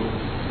do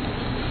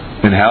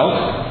in health,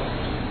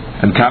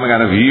 and coming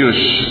out of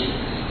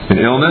Yush in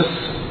illness.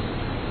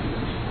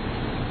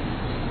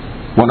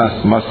 One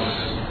must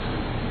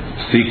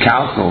seek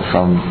counsel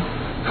from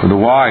the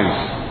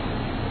wise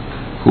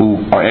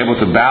who are able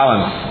to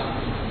balance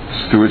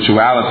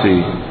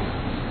spirituality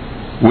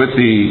with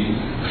the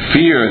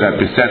fear that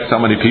besets so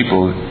many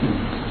people,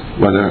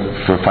 whether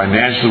for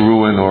financial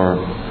ruin or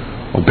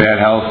bad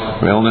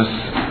health or illness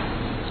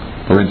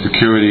or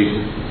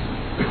insecurity.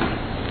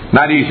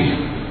 Not easy.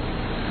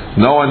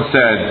 No one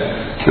said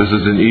this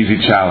is an easy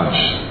challenge.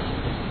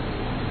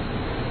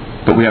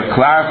 But we have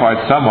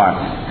clarified somewhat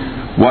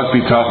what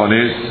bitachon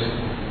is,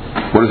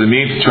 what does it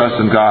mean to trust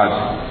in God,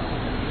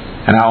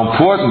 and how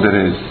important it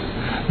is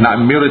not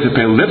merely to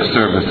pay lip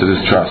service to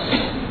this trust,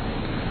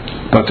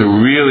 but to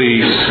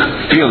really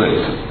feel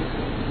it,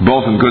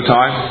 both in good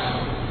times,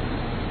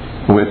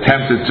 when we're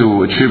tempted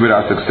to attribute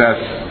our success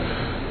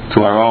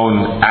to our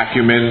own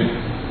acumen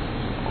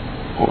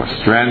or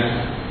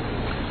strength,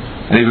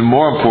 and even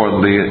more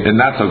importantly, in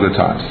not so good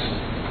times.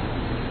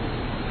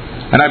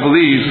 And I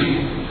believe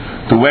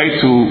the way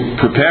to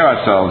prepare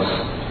ourselves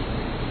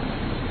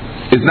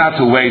is not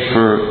to wait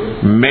for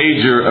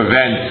major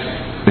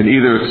events in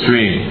either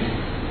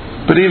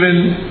extreme, but even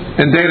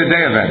in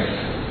day-to-day events.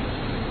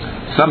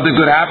 Something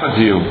good happens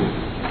to you,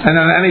 and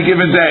on any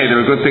given day there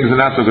are good things and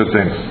not so good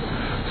things.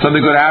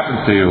 Something good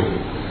happens to you,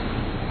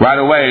 right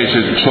away you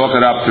should chalk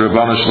it up to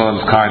Rabbanu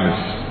Shalom's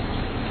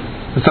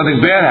kindness. If something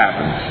bad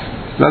happens,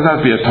 it doesn't have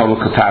to be a total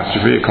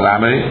catastrophe, a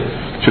calamity.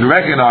 You should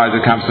recognize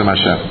it comes from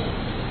Hashem.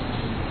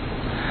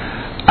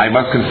 I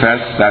must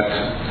confess that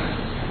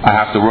I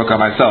have to work on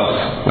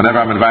myself. Whenever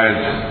I'm invited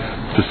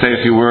to say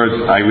a few words,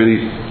 I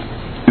really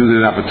use it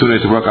as an opportunity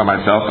to work on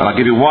myself. And I'll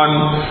give you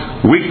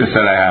one weakness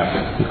that I have.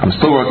 I'm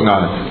still working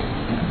on it.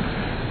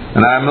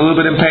 And I'm a little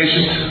bit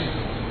impatient,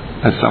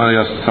 as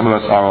some of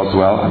us are as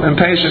well. I'm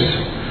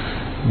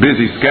impatient.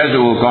 Busy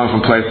schedule, going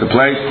from place to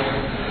place.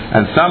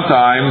 And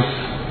sometimes,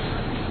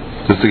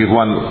 just to give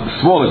one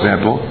small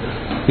example,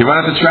 you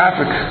run into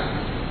traffic.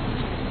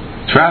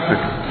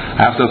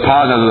 I have to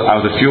apologize, I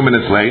was a few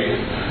minutes late,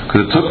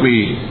 because it took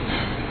me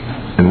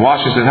in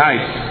Washington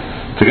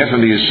Heights to get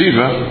from the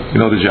yeshiva, you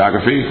know the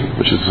geography,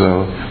 which is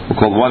we're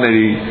called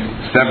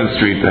 187th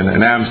Street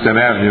and Amsterdam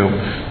Avenue,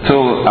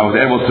 till I was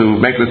able to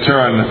make the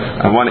turn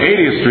on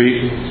 180th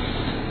Street,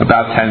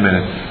 about 10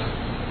 minutes,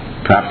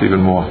 perhaps even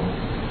more.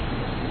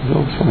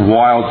 Some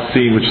wild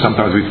scene which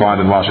sometimes we find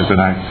in Washington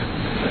Heights.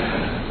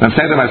 And I'm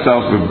saying to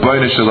myself,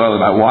 Rebbeinu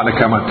Shalom, I want to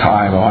come on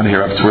time. I want to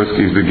hear up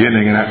Tversky's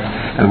beginning.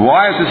 And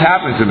why is this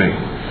happening to me?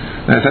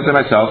 And I said to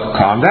myself,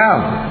 calm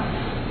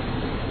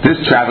down. This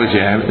traffic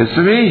jam is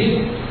for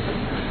me.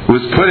 It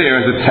was put here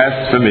as a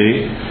test for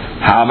me.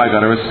 How am I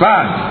going to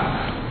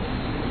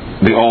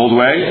respond? The old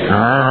way,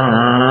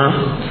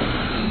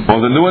 or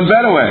the new and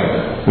better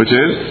way, which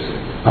is,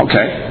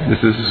 okay,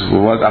 this is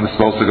what I'm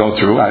supposed to go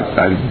through.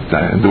 I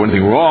didn't do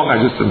anything wrong.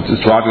 I'm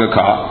just driving a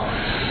car.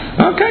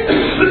 Okay.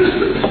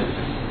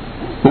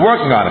 We're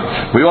working on it.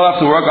 We all have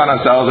to work on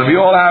ourselves, and we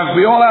all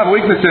have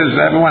weaknesses.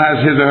 Everyone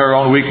has his or her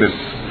own weakness.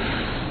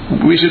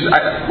 We should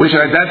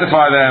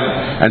identify them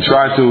and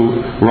try to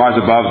rise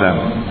above them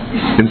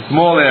in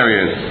small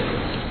areas.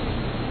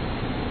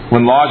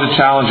 When larger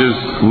challenges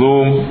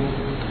loom,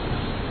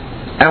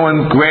 and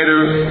when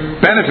greater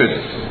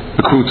benefits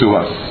accrue to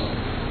us,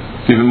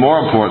 it's even more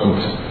important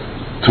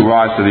to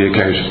rise to the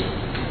occasion.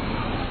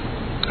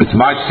 It's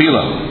my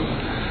tefillah,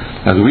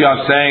 as we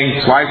are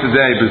saying twice a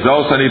day,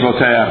 Bezos ani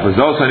boteach,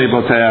 Bezos ani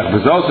boteach,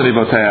 Bezos ani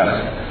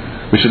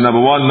boteach. We should,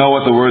 number one, know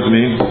what the words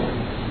mean.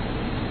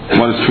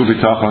 What is true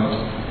bitachon?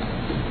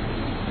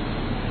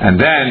 And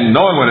then,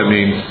 knowing what it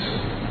means,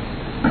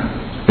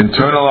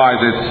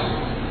 internalize it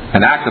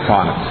and act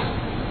upon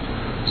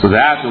it. So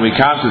that when we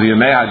come to the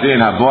Yemei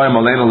Hadin, Havoyim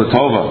Aleinu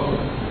L'Tova,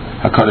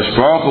 HaKadosh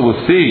Baruch Hu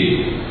will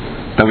see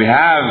that we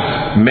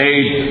have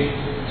made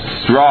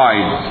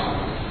strides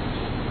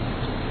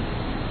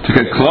to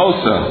get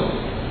closer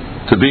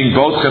to being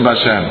Botchem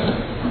Hashem.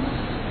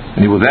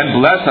 And He will then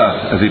bless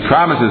us as He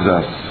promises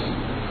us.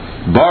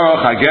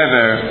 Baruch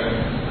HaGever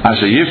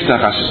Asher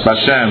Yiftach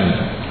Hashem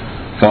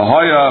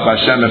V'Hoya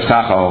B'Hashem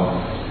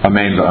Yiftacho.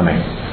 Amen v'Amen.